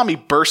 Well, Tommy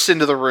bursts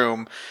into the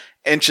room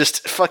and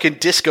just fucking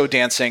disco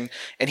dancing,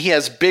 and he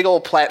has big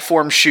old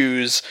platform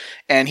shoes,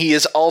 and he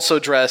is also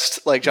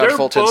dressed like John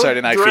Travolta in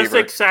Saturday Night dressed Fever.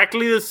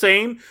 exactly the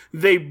same.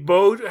 They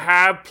both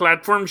have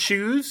platform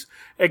shoes,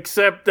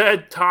 except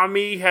that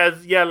Tommy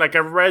has, like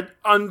a red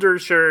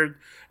undershirt,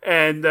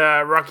 and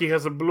Rocky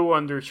has a blue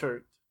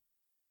undershirt.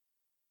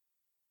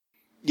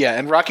 Yeah,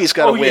 and Rocky's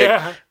got a wig.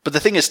 Yeah. But the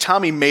thing is,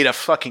 Tommy made a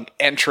fucking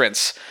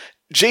entrance.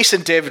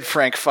 Jason David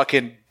Frank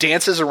fucking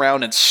dances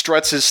around and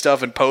struts his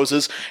stuff and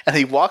poses, and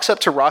he walks up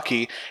to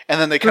Rocky,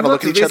 and then they kind of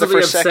look at each other for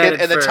a second,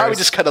 and then Tommy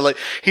just kind of like,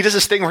 he does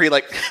this thing where he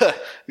like,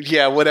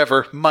 yeah,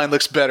 whatever, mine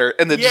looks better,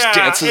 and then just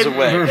dances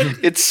away.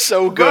 It's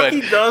so good.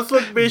 Rocky does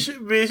look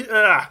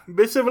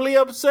visibly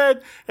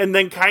upset, and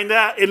then kind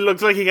of, it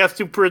looks like he has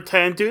to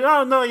pretend to,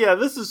 oh no, yeah,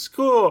 this is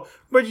cool,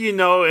 but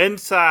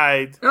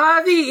inside.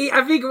 I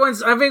think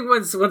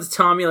once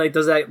Tommy like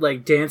does that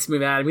like dance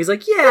move at him, he's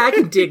like, yeah, I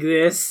can dig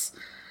this.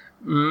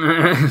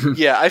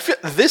 Yeah, I feel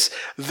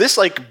this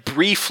like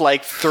brief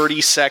like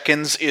 30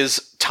 seconds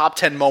is top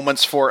 10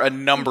 moments for a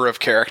number of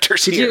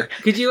characters here.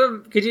 Could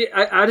you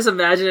I just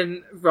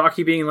imagine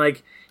Rocky being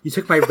like, you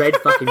took my red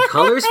fucking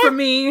colors from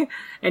me,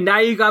 and now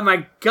you got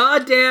my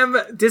goddamn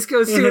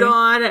disco suit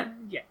on.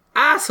 Yeah,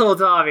 asshole,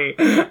 Tommy.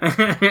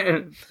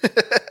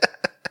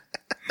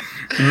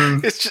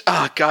 It's just,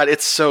 oh god,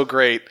 it's so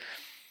great.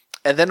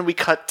 And then we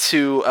cut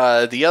to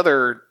the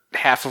other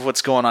half of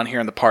what's going on here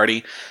in the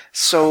party.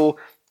 So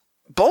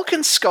Bulk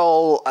and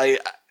Skull, I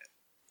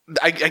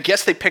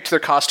guess they picked their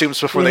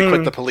costumes before they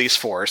quit the police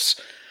force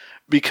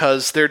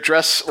because they're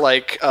dressed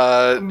like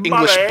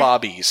English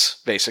bobbies,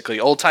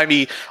 basically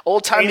old-timey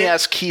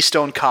ass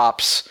Keystone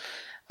cops,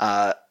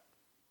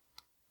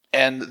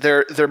 and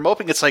they're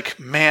moping. It's like,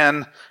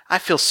 man, I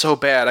feel so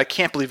bad. I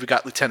can't believe we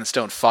got Lieutenant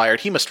Stone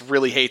fired. He must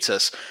really hates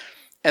us.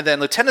 And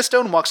then Lieutenant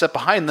Stone walks up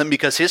behind them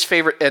because his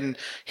favorite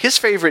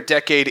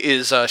decade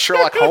is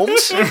Sherlock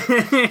Holmes.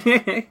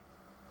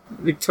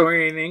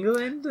 Victorian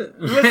England?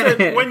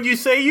 Listen, when you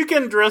say you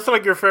can dress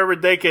like your favorite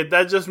decade,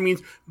 that just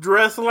means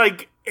dress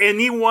like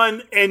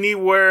anyone,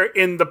 anywhere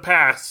in the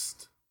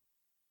past.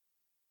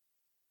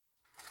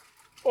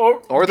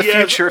 Or the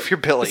future if you're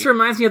Billy. This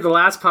reminds me of the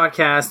last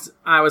podcast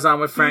I was on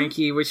with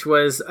Frankie, which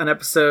was an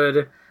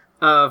episode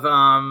of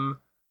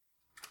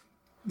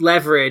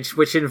Leverage,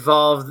 which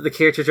involved the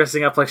character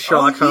dressing up like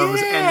Sherlock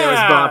Holmes, and there was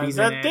Bobbies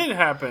in it. That did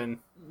happen.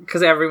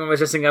 Because everyone was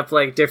dressing up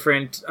like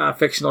different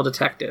fictional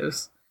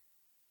detectives.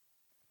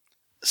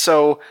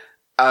 So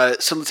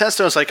Lieutenant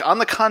Stone is like, on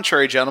the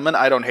contrary, gentlemen,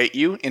 I don't hate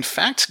you. In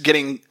fact,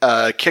 getting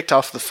kicked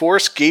off the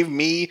force gave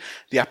me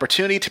the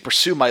opportunity to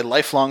pursue my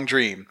lifelong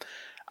dream.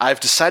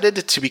 I've decided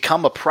to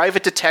become a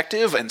private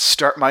detective and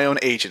start my own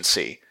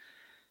agency.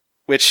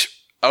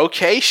 Which,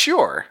 okay,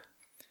 sure.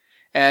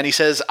 And he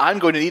says, I'm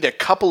going to need a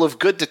couple of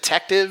good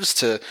detectives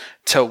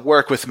to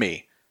work with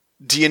me.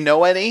 Do you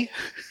know any?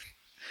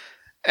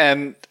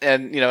 and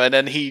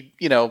then he,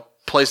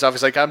 plays it off.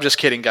 He's like, I'm just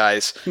kidding,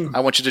 guys.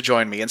 I want you to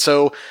join me. And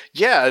so,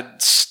 yeah,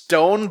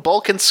 Stone,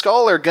 Bulk, and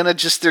Skull are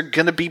they're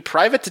gonna be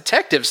private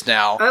detectives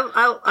now.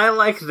 I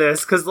like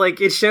this because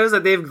like it shows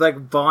that they've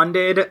like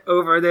bonded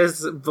over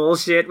this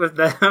bullshit with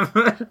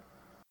them.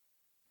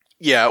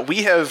 Yeah,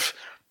 we have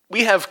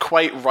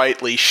quite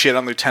rightly shit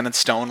on Lieutenant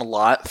Stone a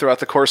lot throughout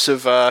the course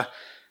of the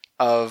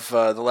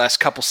last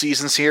couple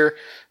seasons here.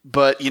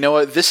 But you know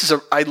what?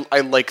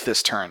 I like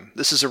this turn.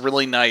 This is a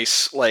really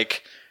nice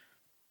like.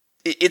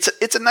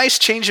 It's a nice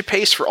change of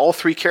pace for all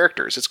three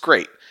characters. It's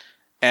great.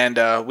 And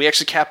we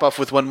actually cap off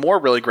with one more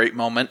really great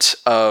moment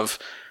of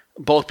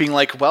Bulk being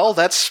like, well,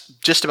 that's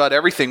just about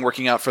everything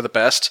working out for the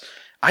best.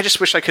 I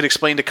just wish I could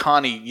explain to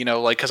Connie,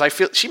 because I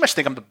feel she must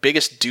think I'm the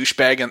biggest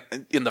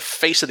douchebag in the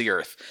face of the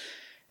earth.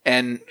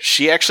 And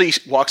she actually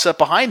walks up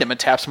behind him and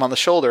taps him on the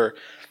shoulder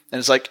and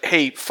is like,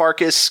 hey,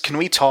 Farkas, can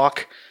we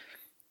talk?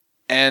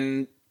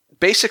 And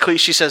basically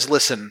she says,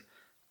 listen,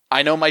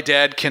 I know my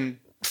dad can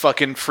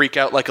fucking freak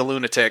out like a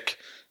lunatic,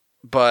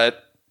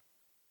 but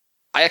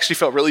I actually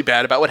felt really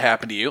bad about what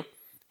happened to you.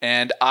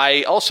 And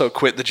I also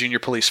quit the junior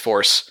police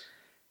force.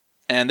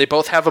 And they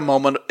both have a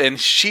moment, and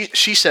she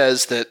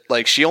says that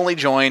like she only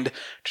joined to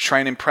try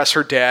and impress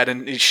her dad,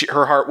 and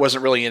her heart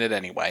wasn't really in it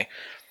anyway.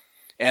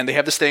 And they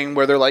have this thing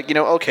where they're like,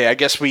 okay, I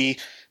guess we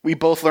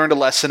both learned a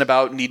lesson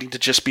about needing to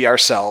just be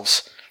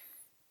ourselves.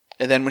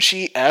 And then when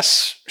she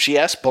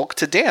asks Bulk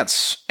to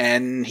dance,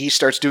 and he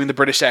starts doing the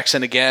British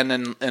accent again,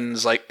 and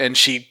is like, and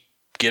she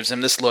gives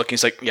him this look. And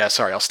he's like, yeah,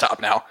 sorry, I'll stop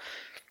now.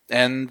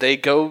 And they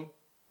go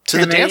to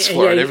the dance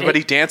floor, and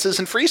everybody dances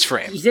in freeze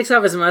frame. He takes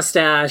off his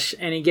mustache,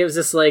 and he gives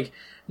this, like,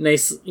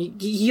 nice...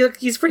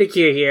 He's pretty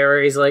cute here,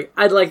 where he's like,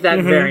 I'd like that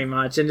very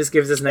much, and just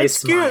gives this nice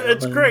smile.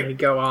 It's great. They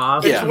go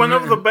off. It's one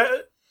of the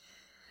best...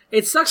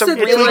 It sucks that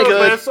really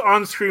good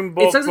on-screen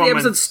Bulk it sucks that the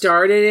episode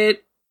started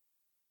it...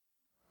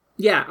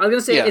 Yeah, I was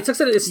gonna say, it sucks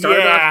that it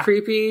started off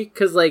creepy,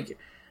 because, like,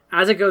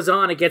 as it goes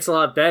on, it gets a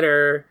lot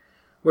better,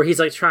 where he's,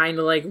 like, trying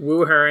to, like,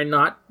 woo her and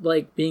not,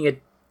 like, being a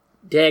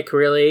dick,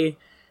 really.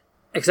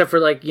 Except for,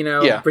 like,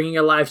 bringing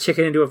a live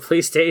chicken into a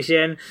police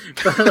station.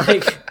 But,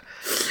 like...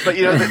 But,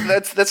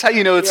 that's how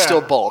you know it's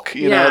still Bulk.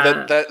 You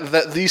know,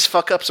 that these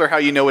fuck-ups are how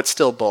you know it's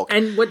still Bulk.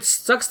 And what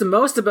sucks the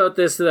most about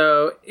this,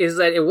 though, is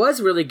that it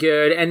was really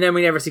good, and then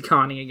we never see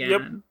Connie again.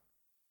 Yep.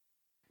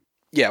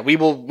 Yeah, we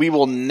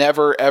will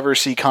never, ever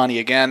see Connie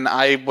again.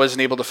 I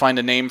wasn't able to find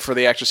a name for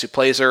the actress who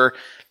plays her.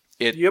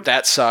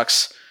 That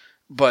sucks.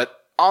 But,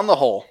 on the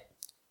whole,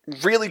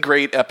 really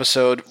great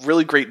episode.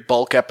 Really great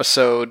Bulk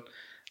episode.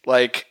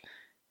 Like...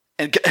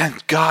 And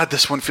God,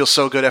 this one feels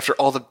so good after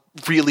all the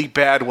really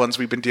bad ones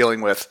we've been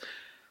dealing with.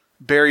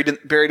 Buried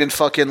in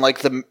fucking like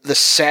the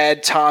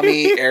sad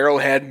Tommy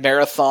Arrowhead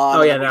marathon.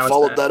 Oh yeah, we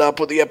followed that up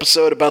with the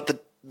episode about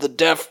the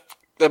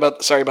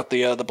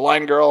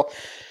blind girl,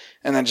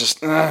 and then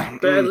just. But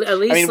at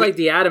least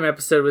the Adam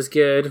episode was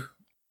good.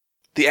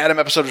 The Adam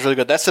episode was really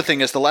good. That's the thing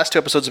is the last two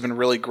episodes have been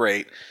really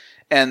great.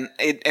 And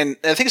I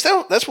think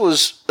that's what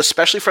was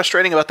especially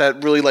frustrating about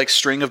that really like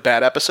string of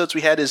bad episodes we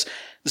had is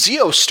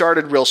Zeo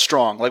started real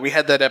strong. Like we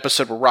had that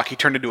episode where Rocky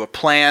turned into a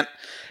plant,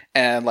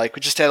 and like we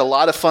just had a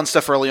lot of fun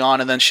stuff early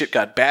on, and then shit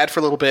got bad for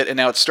a little bit, and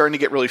now it's starting to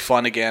get really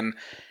fun again.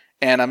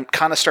 And I'm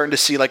kind of starting to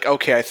see like,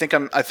 okay, I think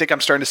I'm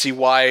starting to see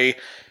why,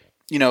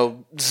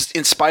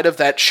 in spite of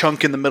that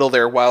chunk in the middle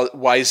there,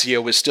 why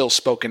Zeo is still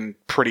spoken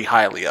pretty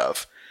highly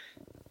of.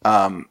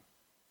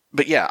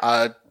 But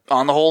yeah.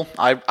 On the whole,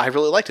 I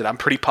really liked it. I'm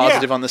pretty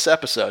positive on this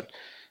episode.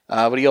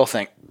 What do y'all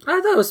think? I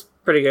thought it was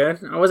pretty good.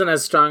 I wasn't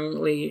as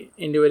strongly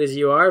into it as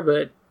you are,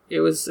 but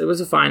it was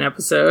a fine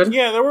episode.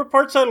 Yeah, there were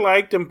parts I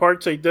liked and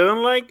parts I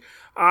didn't like.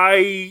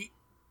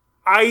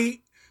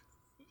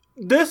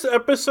 This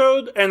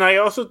episode, and I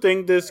also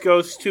think this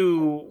goes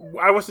to...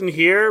 I wasn't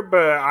here,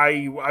 but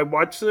I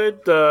watched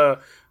it.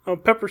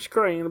 Pepper's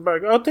crying in the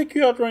back. I'll take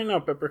you out right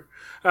now, Pepper.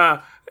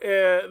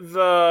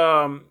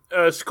 The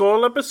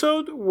Skull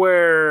episode,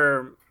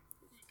 where...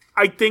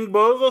 I think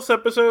both of those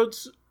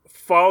episodes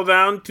fall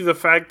down to the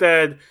fact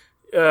that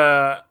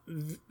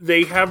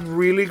they have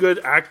really good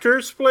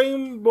actors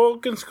playing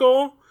Bulk and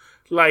Skull,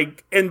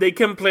 and they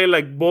can play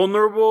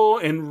vulnerable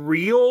and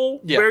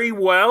real very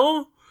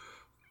well.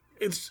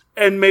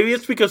 And maybe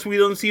it's because we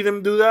don't see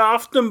them do that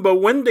often, but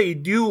when they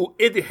do,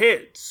 it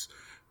hits.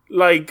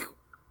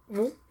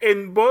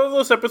 In both of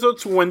those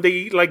episodes, when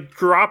they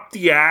drop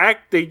the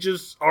act, they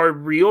just are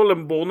real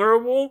and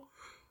vulnerable.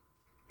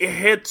 It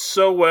hits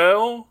so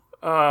well.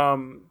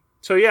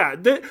 So yeah,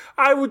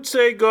 I would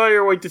say go out of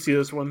your way to see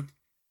this one.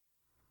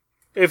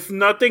 If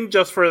nothing,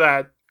 just for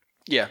that.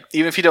 Yeah,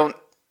 even if you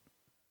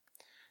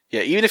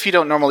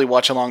don't normally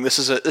watch along,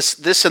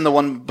 this and the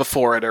one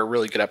before it are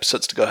really good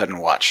episodes to go ahead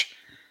and watch.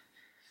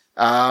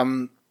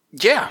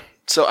 Yeah.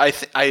 So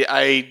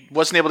I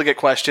wasn't able to get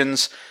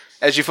questions,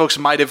 as you folks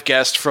might have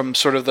guessed from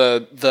sort of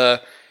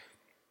the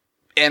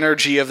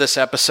energy of this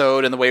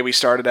episode and the way we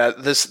started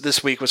at.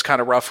 This week was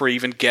kind of rough for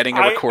even getting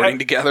a recording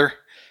together.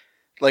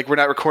 We're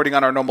not recording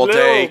on our normal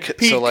day.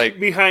 So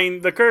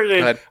behind the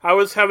curtain, I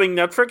was having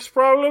Netflix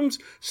problems,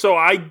 so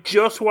I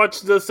just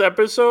watched this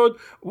episode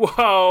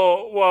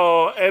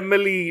while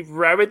Emily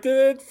rabbited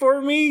it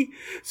for me.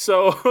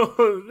 So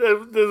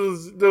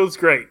that was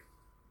great.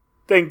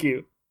 Thank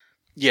you.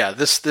 Yeah,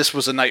 this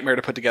was a nightmare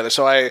to put together.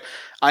 So I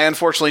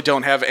unfortunately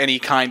don't have any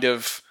kind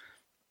of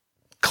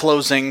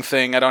closing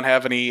thing. I don't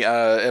have any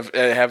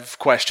have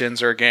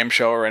questions or a game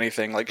show or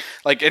anything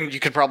and you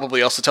could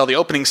probably also tell the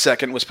opening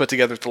second was put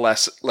together at the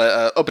last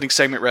opening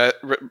segment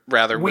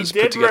rather was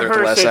put together at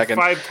the last second.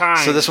 5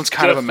 times. So this one's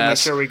kind of a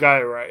mess. To make sure we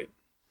got it right.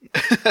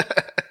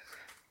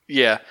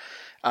 Yeah.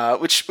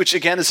 Which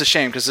again is a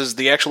shame because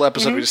the actual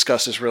episode we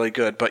discussed is really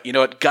good. But you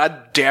know what?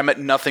 God damn it,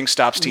 nothing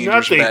stops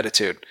teenagers with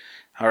attitude.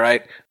 All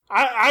right.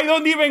 I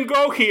don't even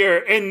go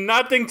here, and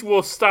nothing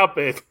will stop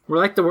it. We're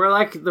like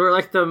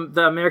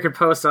the American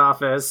Post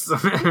Office.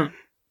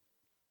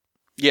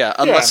 Yeah,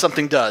 unless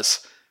something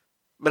does.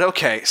 But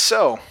okay,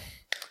 so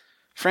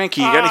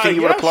Frankie, you got anything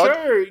you want to plug?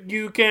 Sure.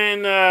 You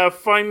can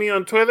find me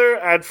on Twitter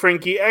at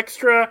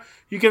FrankieExtra.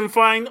 You can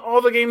find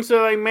all the games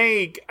that I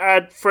make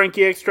at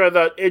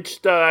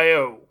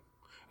frankieextra.itch.io.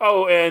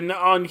 Oh, and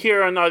on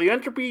here on Audio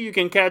Entropy, you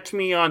can catch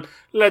me on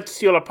Let's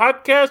Steal a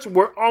Podcast.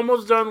 We're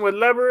almost done with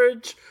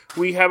Leverage.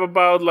 We have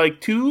about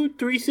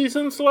 2-3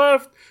 seasons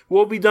left.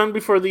 We'll be done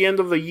before the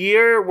end of the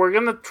year. We're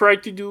going to try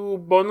to do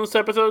bonus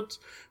episodes.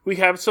 We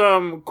have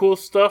some cool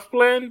stuff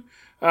planned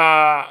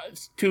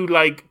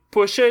to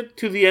push it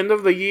to the end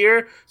of the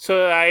year so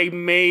that I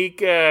make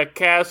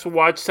Cass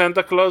watch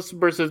Santa Claus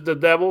versus the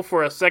Devil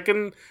for a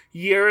second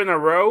year in a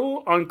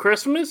row on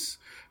Christmas.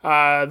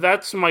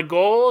 That's my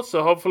goal,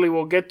 so hopefully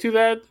we'll get to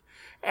that.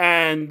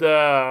 And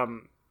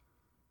Basho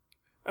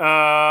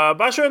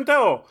and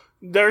Teo,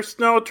 there's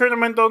no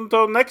tournament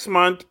until next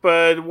month,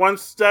 but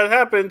once that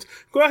happens,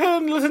 go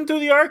ahead and listen to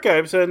the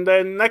archives, and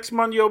then next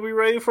month you'll be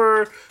ready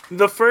for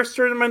the first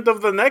tournament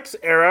of the next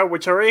era,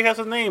 which already has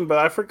a name, but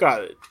I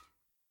forgot it.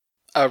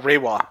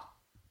 Reiwa,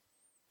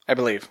 I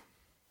believe.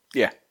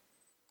 Yeah.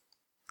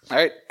 All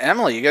right,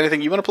 Emily, you got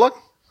anything you want to plug?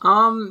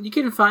 You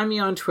can find me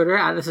on Twitter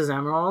at This Is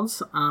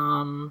Emeralds.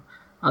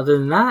 Other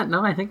than that,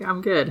 no, I think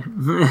I'm good.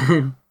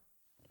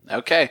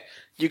 Okay.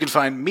 You can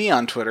find me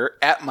on Twitter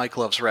at Mike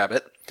Loves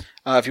Rabbit.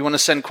 If you want to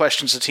send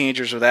questions to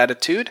Teenagers with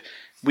Attitude,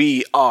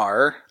 we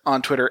are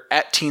on Twitter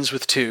at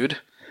teenswithtude.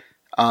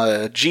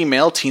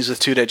 Gmail,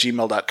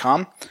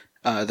 teenswithtude@gmail.com.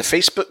 The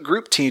Facebook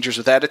group, Teenagers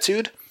with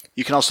Attitude.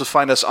 You can also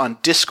find us on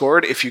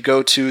Discord if you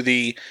go to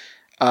the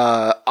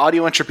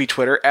Audio Entropy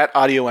Twitter at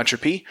Audio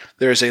Entropy.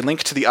 There's a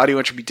link to the Audio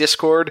Entropy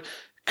Discord.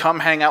 Come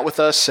hang out with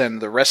us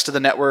and the rest of the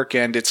network,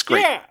 and it's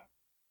great. Yeah.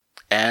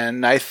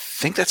 And I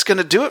think that's going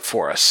to do it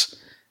for us.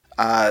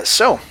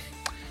 So,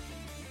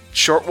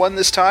 short one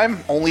this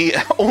time, only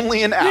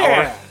an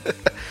hour. Yeah.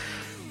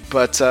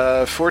 But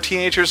for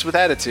Teenagers with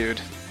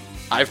Attitude,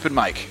 I've been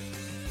Mike.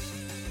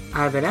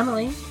 I've been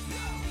Emily.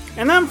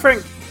 And I'm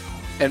Frank.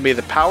 And may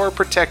the power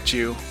protect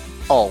you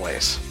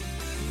always.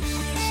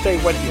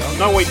 Stay with you.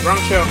 No, wait, wrong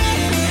show.